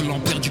dur de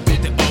l'empire du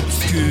côté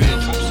obscur.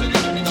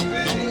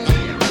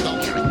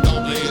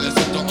 D'emblée,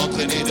 laisse-toi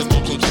entraîner de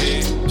mon côté.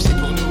 C'est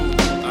pour nous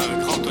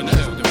un grand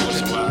honneur de vous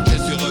recevoir. Je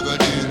suis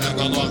revenu, un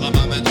grand noir à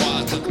ma main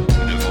droite.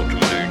 Nous devons tous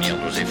deux unir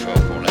nos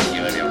efforts pour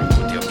l'attirer vers le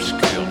côté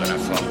obscur de la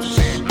force.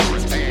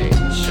 Et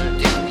ce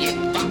dernier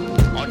pas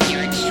en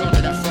direction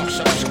de la force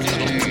obscure.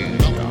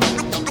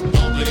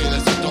 D'emblée,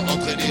 laisse-toi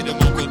entraîner de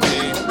mon côté.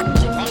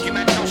 Comprends-tu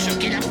maintenant ce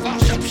qu'est la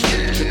force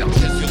obscure?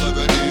 Je suis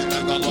revenu,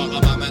 un grand noir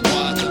à ma main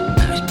droite.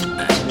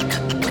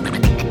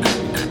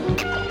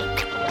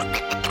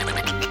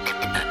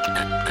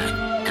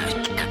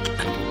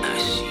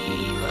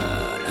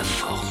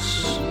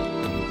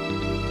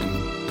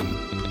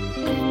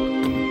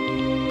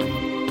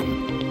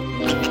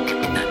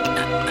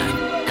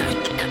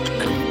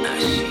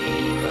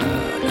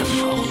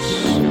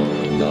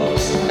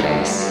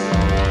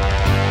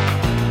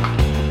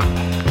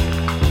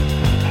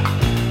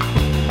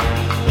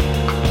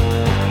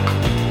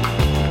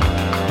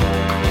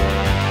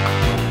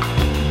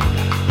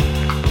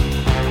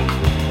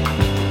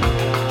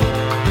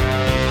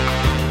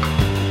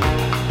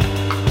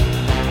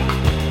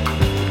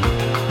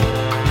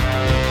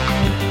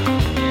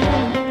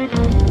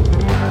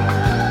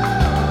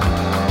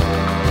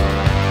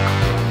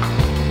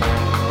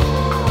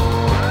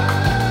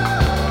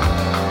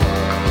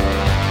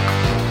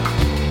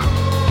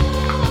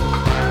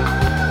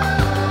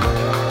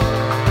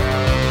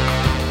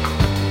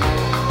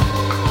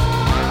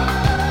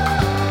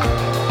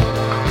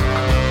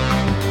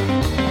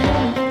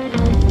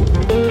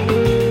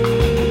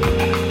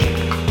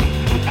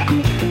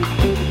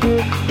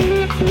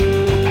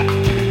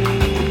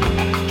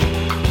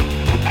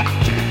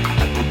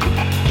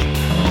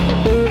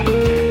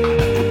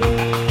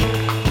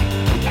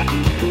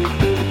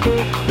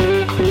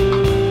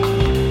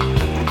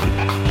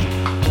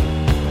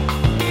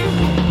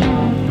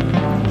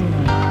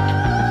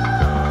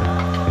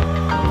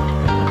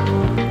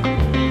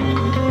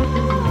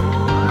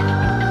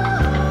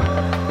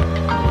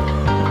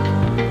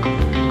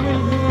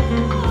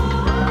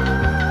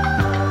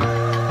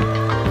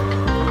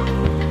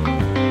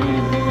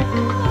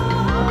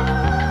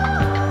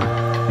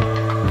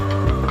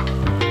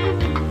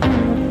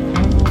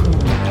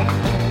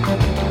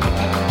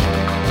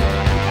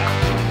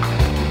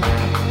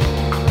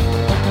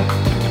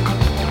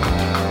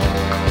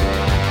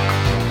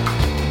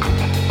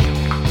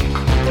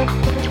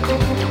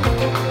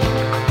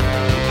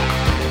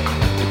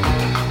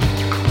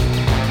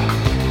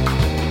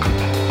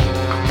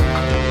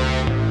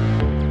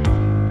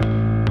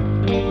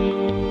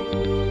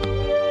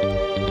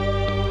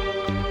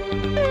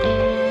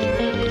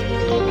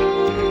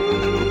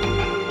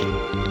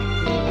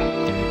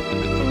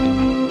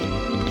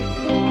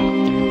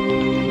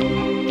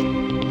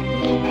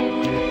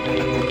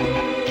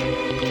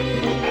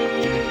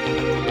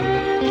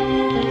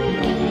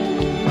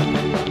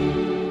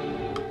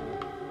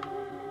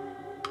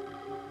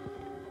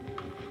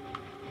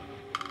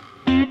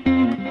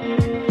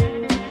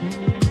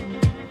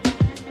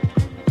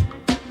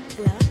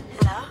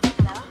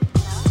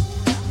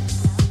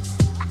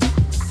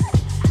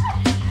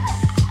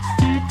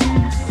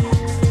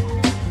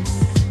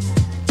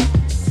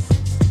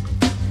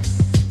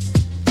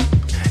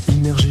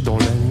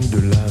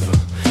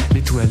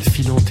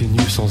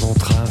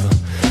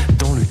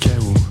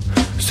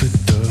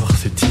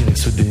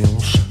 se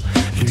déhanche,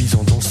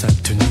 luisant dans sa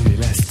tenue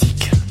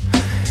élastique.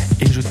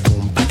 Et je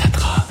tombe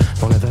patatras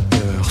dans la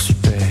vapeur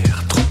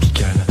super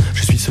tropicale.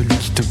 Je suis celui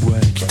qui te boit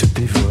et qui te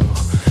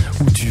dévore,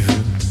 où tu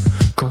veux,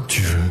 quand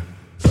tu veux.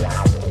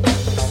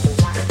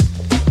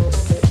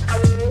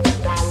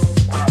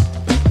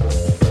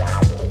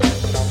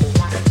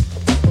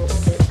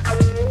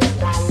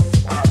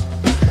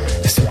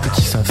 Ces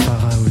petits seins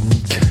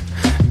pharaoniques,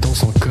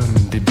 dansant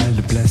comme des balles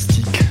de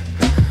plastique,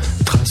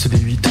 tracent des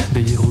 8,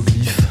 des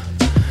hiéroglyphes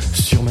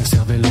sur ma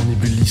cervelle en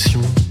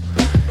ébullition.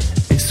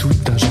 Et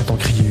soudain j'entends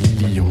crier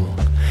les lions,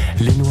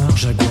 les noirs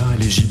jaguars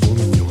et les gibbons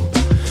mignons.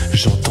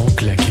 J'entends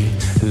claquer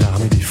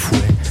l'armée des fouets,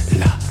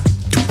 là,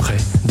 tout près,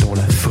 dans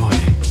la forêt.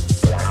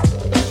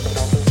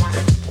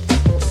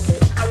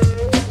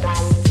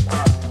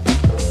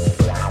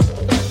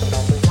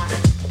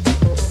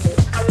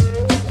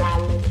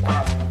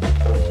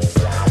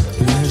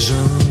 La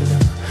jungle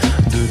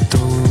de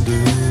temps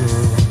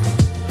dehors,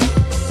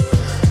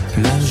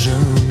 la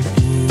jungle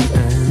in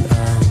and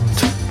out.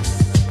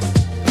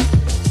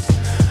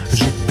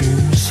 Je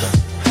pulse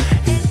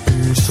et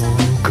pulse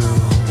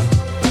encore.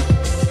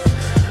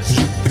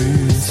 Je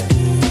pulse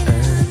in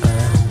and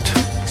out.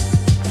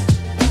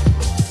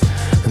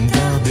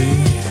 Dardé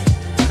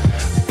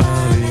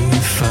par les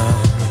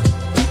phares,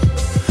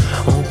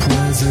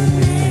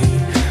 empoisonné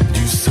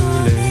du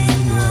soleil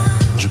noir.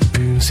 Je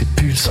pulse et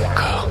pulse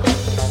encore.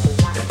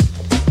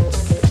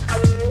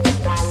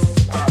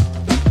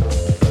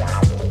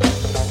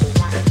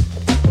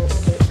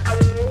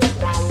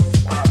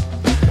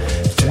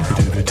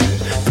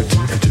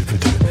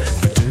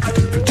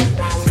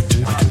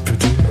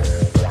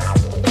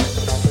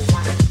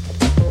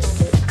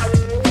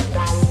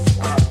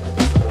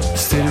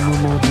 C'est le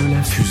moment de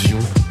la fusion,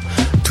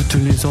 toutes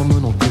les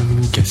hormones en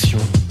communication.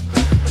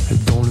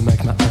 Dans le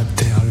magma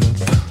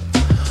interlope,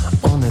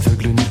 en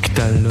aveugle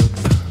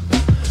nyctalope,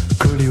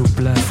 collé au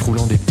plaf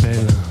roulant des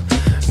pelles,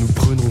 nous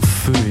prenons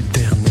feu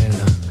éternel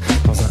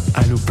dans un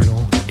halo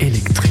blanc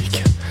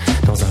électrique,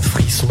 dans un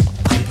frisson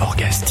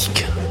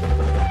pré-orgastique.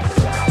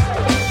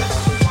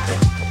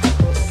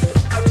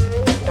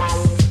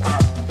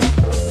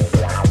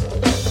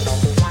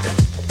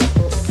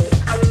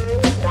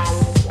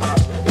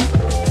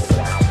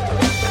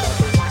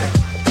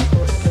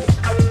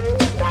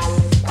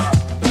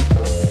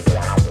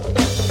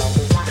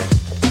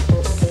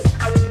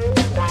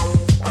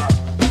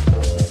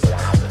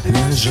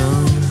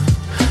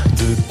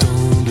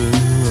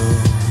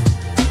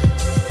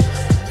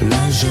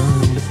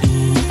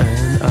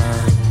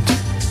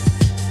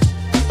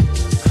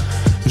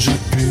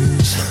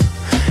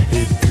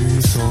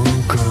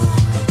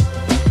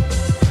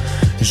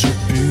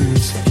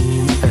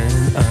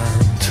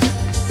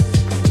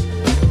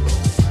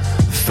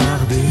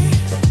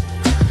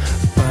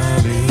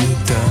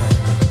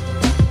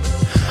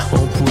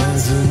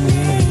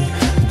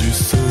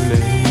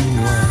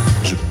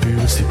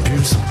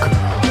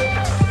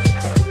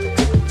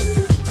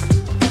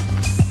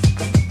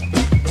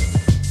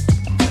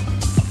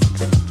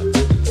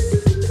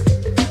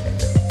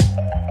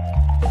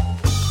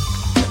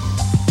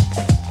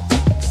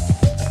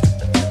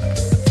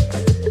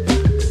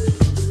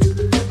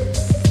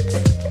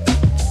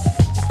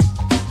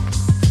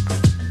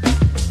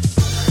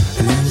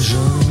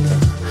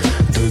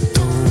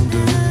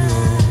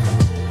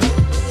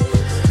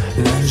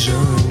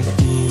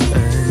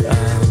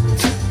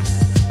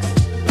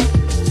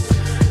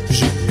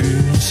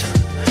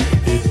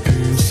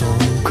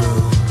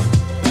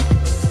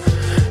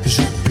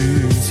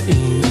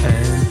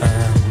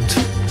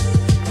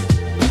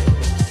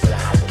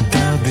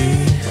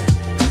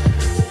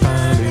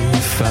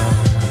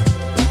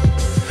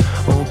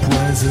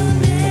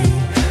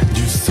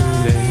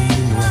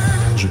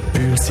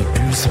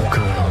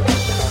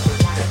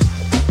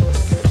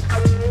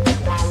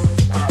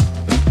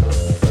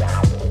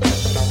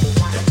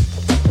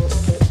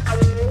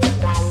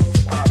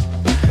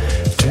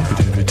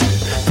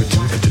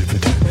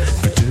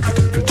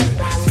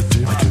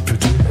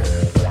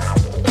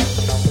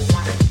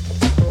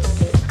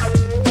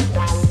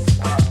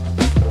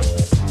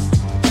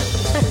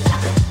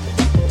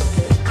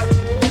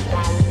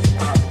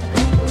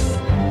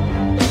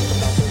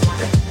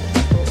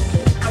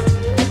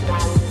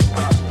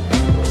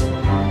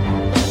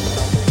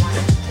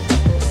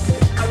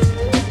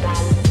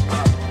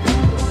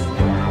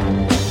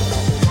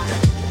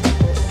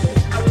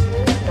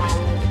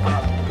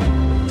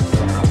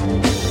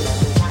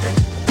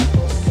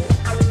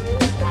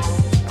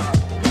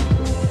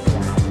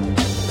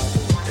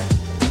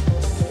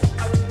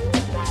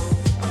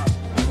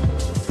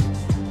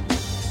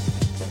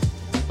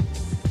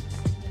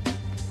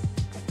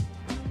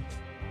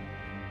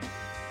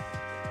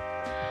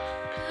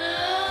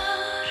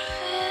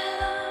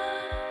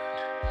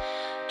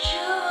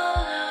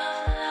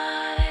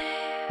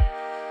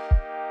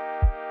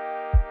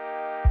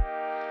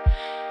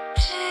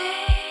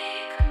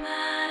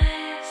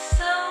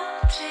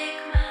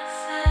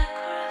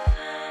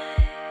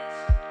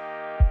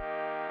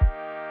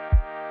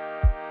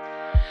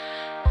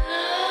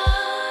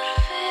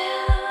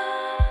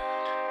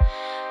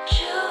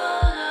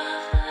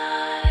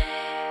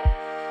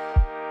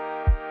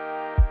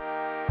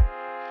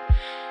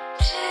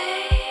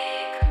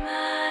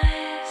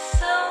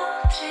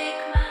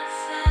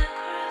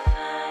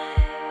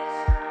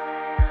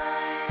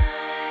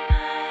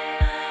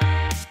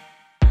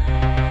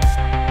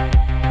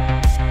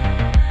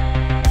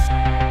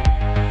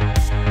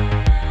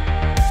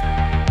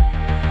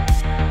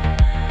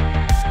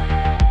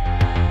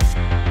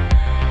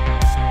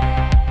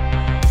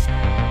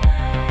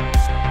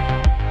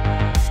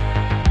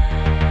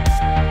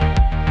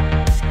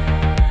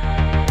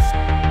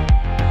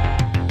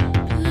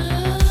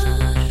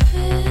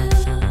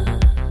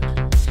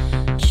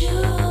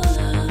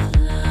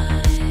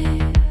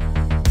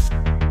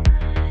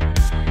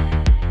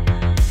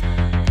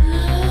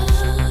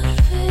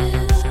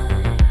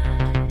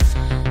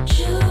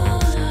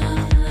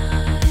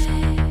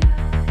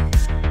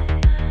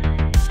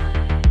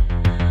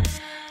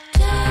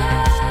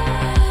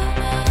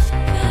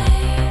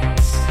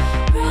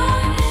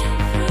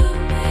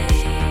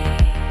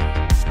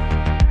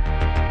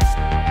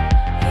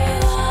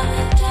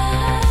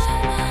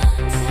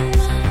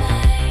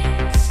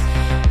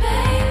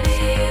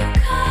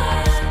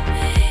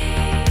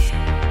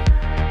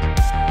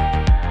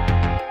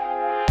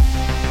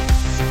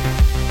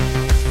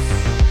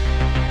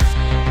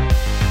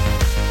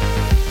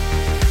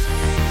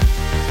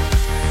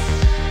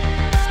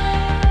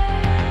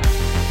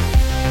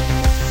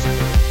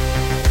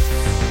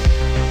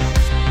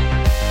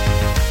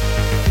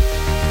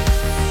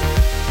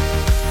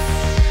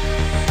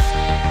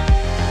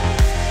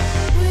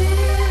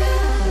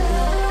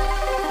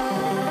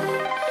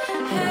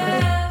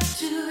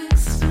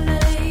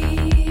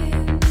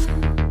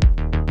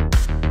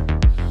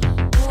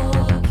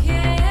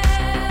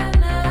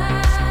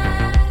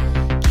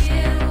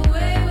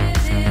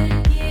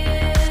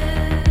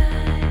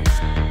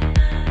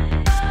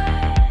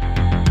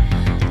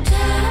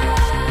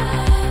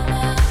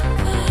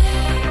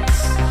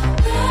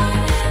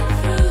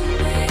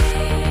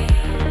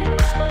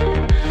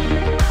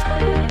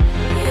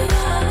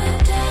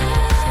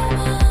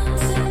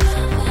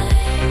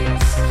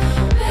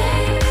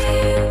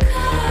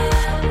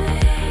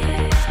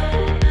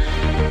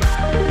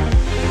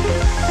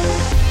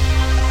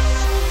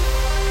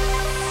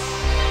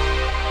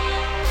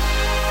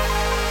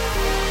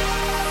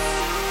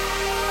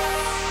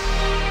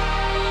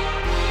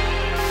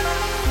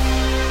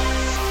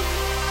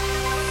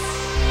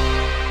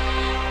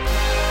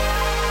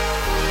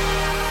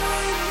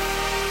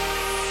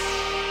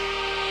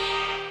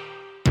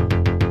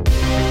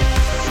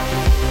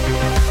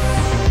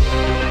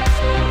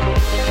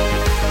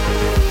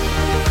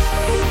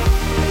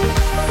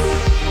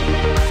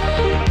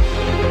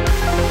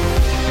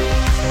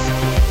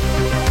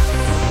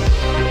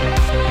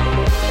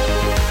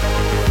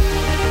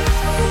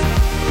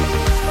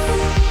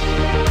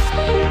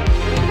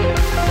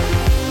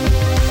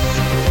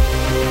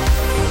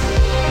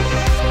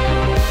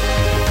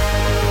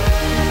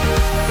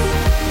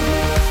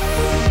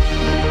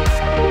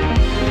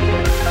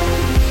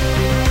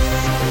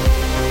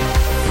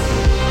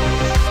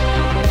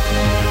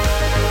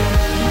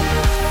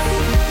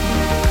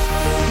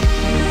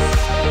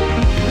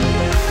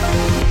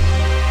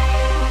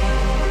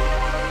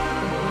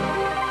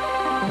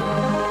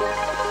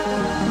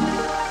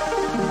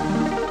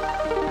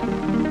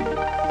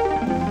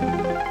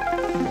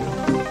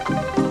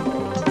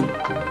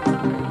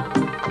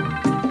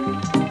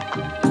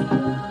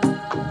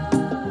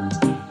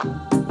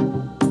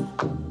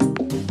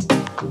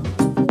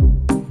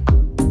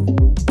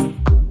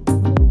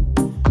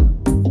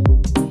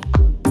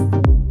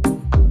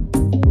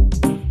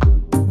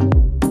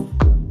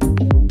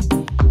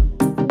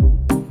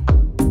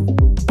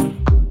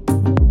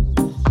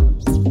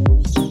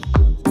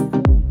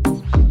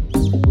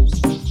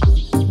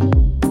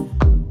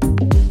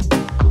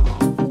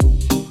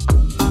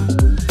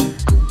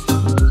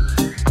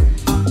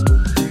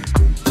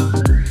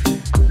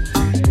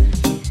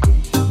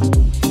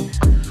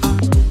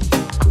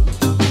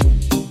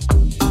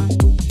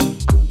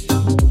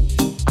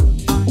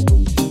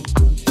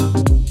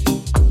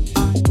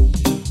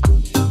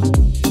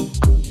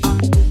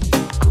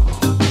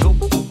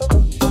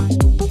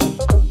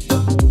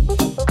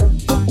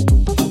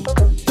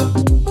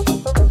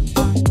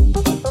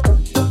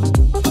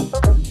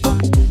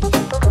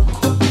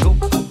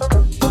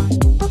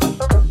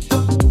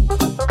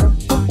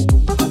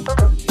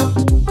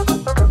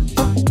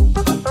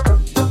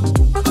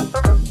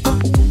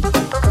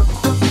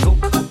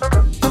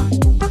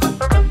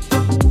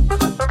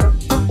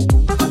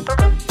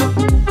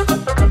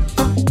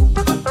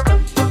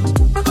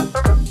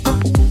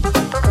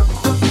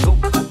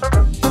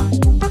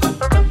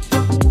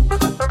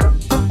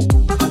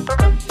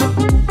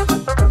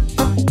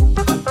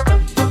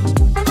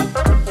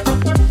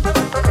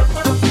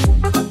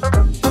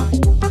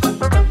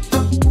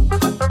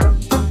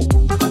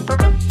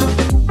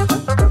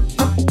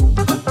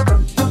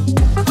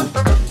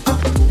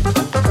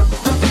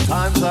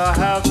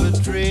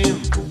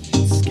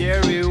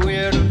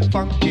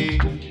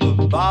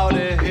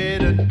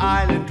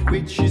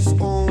 which is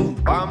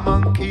owned by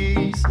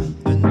monkeys,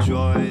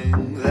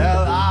 enjoying their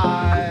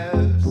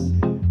lives,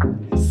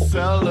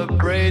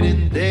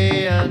 celebrating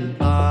day and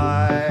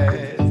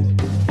night.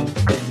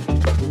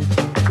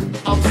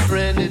 I'm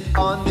stranded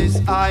on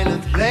this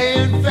island,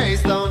 laying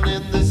face down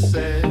in the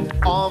sand.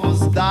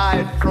 Almost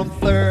died from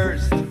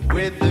thirst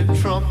with the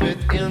trumpet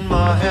in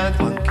my hand.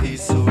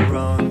 Monkeys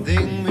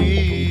surrounding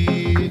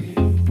me,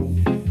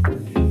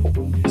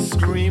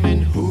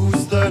 screaming,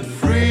 who's that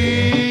freak?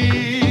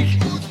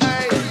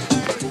 Hey.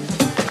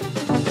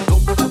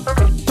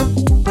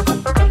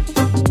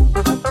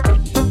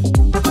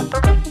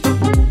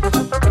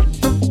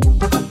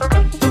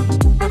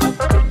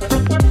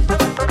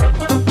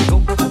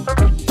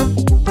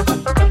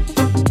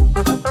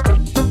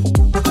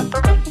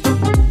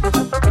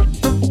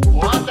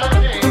 What that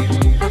day?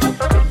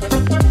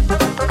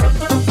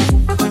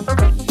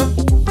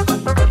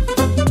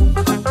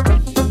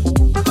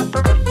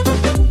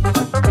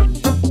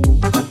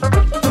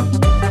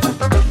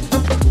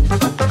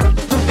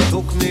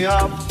 Took me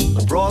up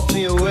and brought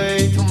me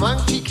away to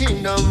Monkey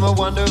Kingdom, a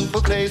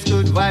wonderful place,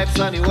 good vibes,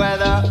 sunny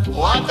weather.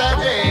 What a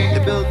day!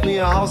 They built me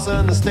a house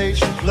and a stage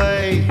to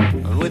play,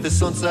 and with the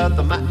sunset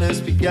the madness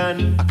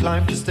began. I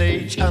climbed the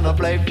stage and I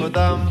played for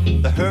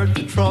them. They heard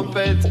the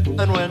trumpet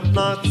and went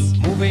nuts,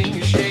 moving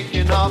and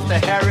shaking off the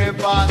hairy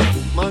butt.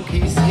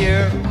 Monkeys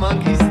here,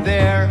 monkeys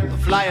there,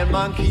 flying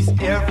monkeys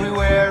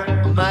everywhere.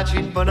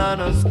 Magic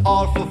bananas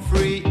all for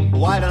free,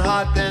 wild and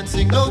hot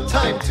dancing, no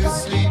time to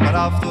sleep. But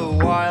after a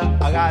while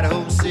I got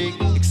homesick,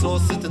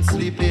 exhausted and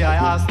sleepy. I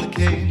asked the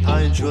king,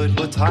 I enjoyed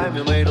my time,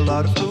 you made a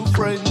lot of new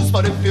friends,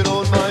 but if you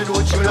don't mind,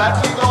 would you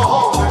let me go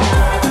home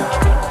again?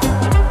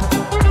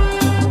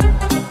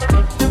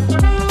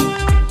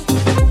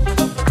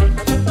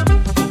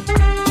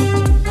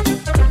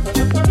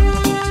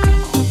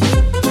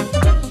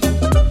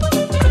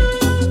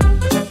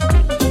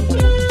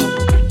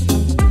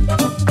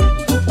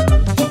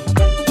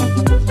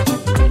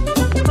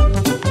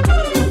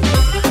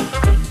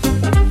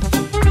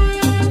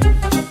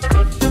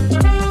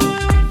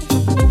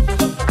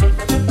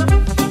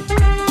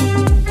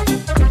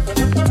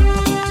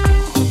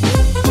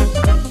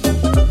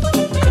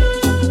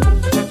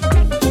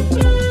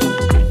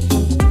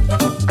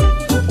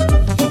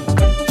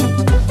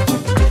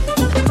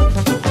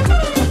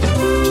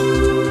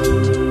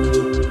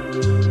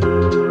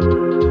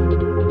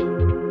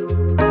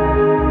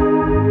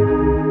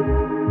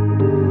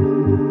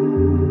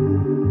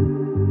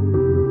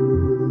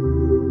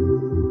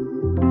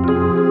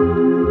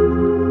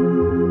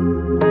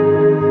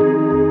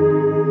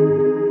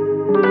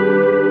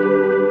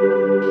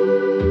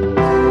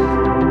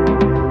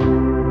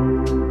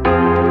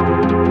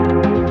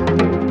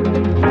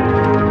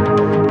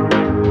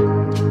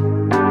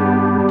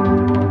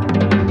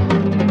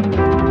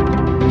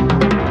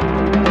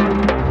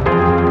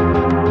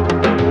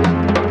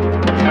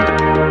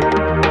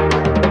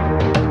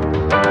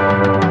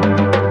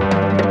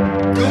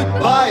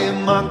 Goodbye,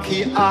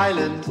 Monkey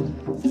Island.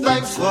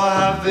 Thanks for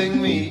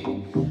having me.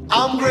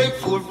 I'm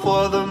grateful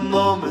for the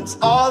moments,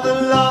 all the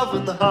love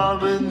and the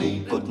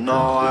harmony. But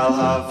now I'll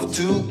have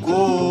to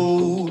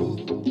go.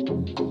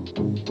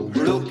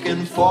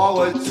 Looking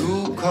forward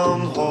to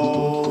come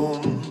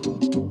home.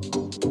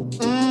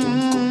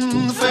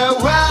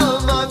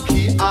 Farewell,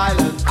 Monkey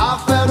Island.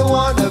 I felt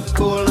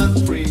wonderful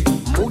and free.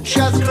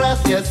 Muchas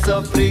gracias,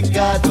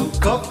 obrigado.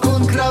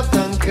 Con kraft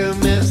and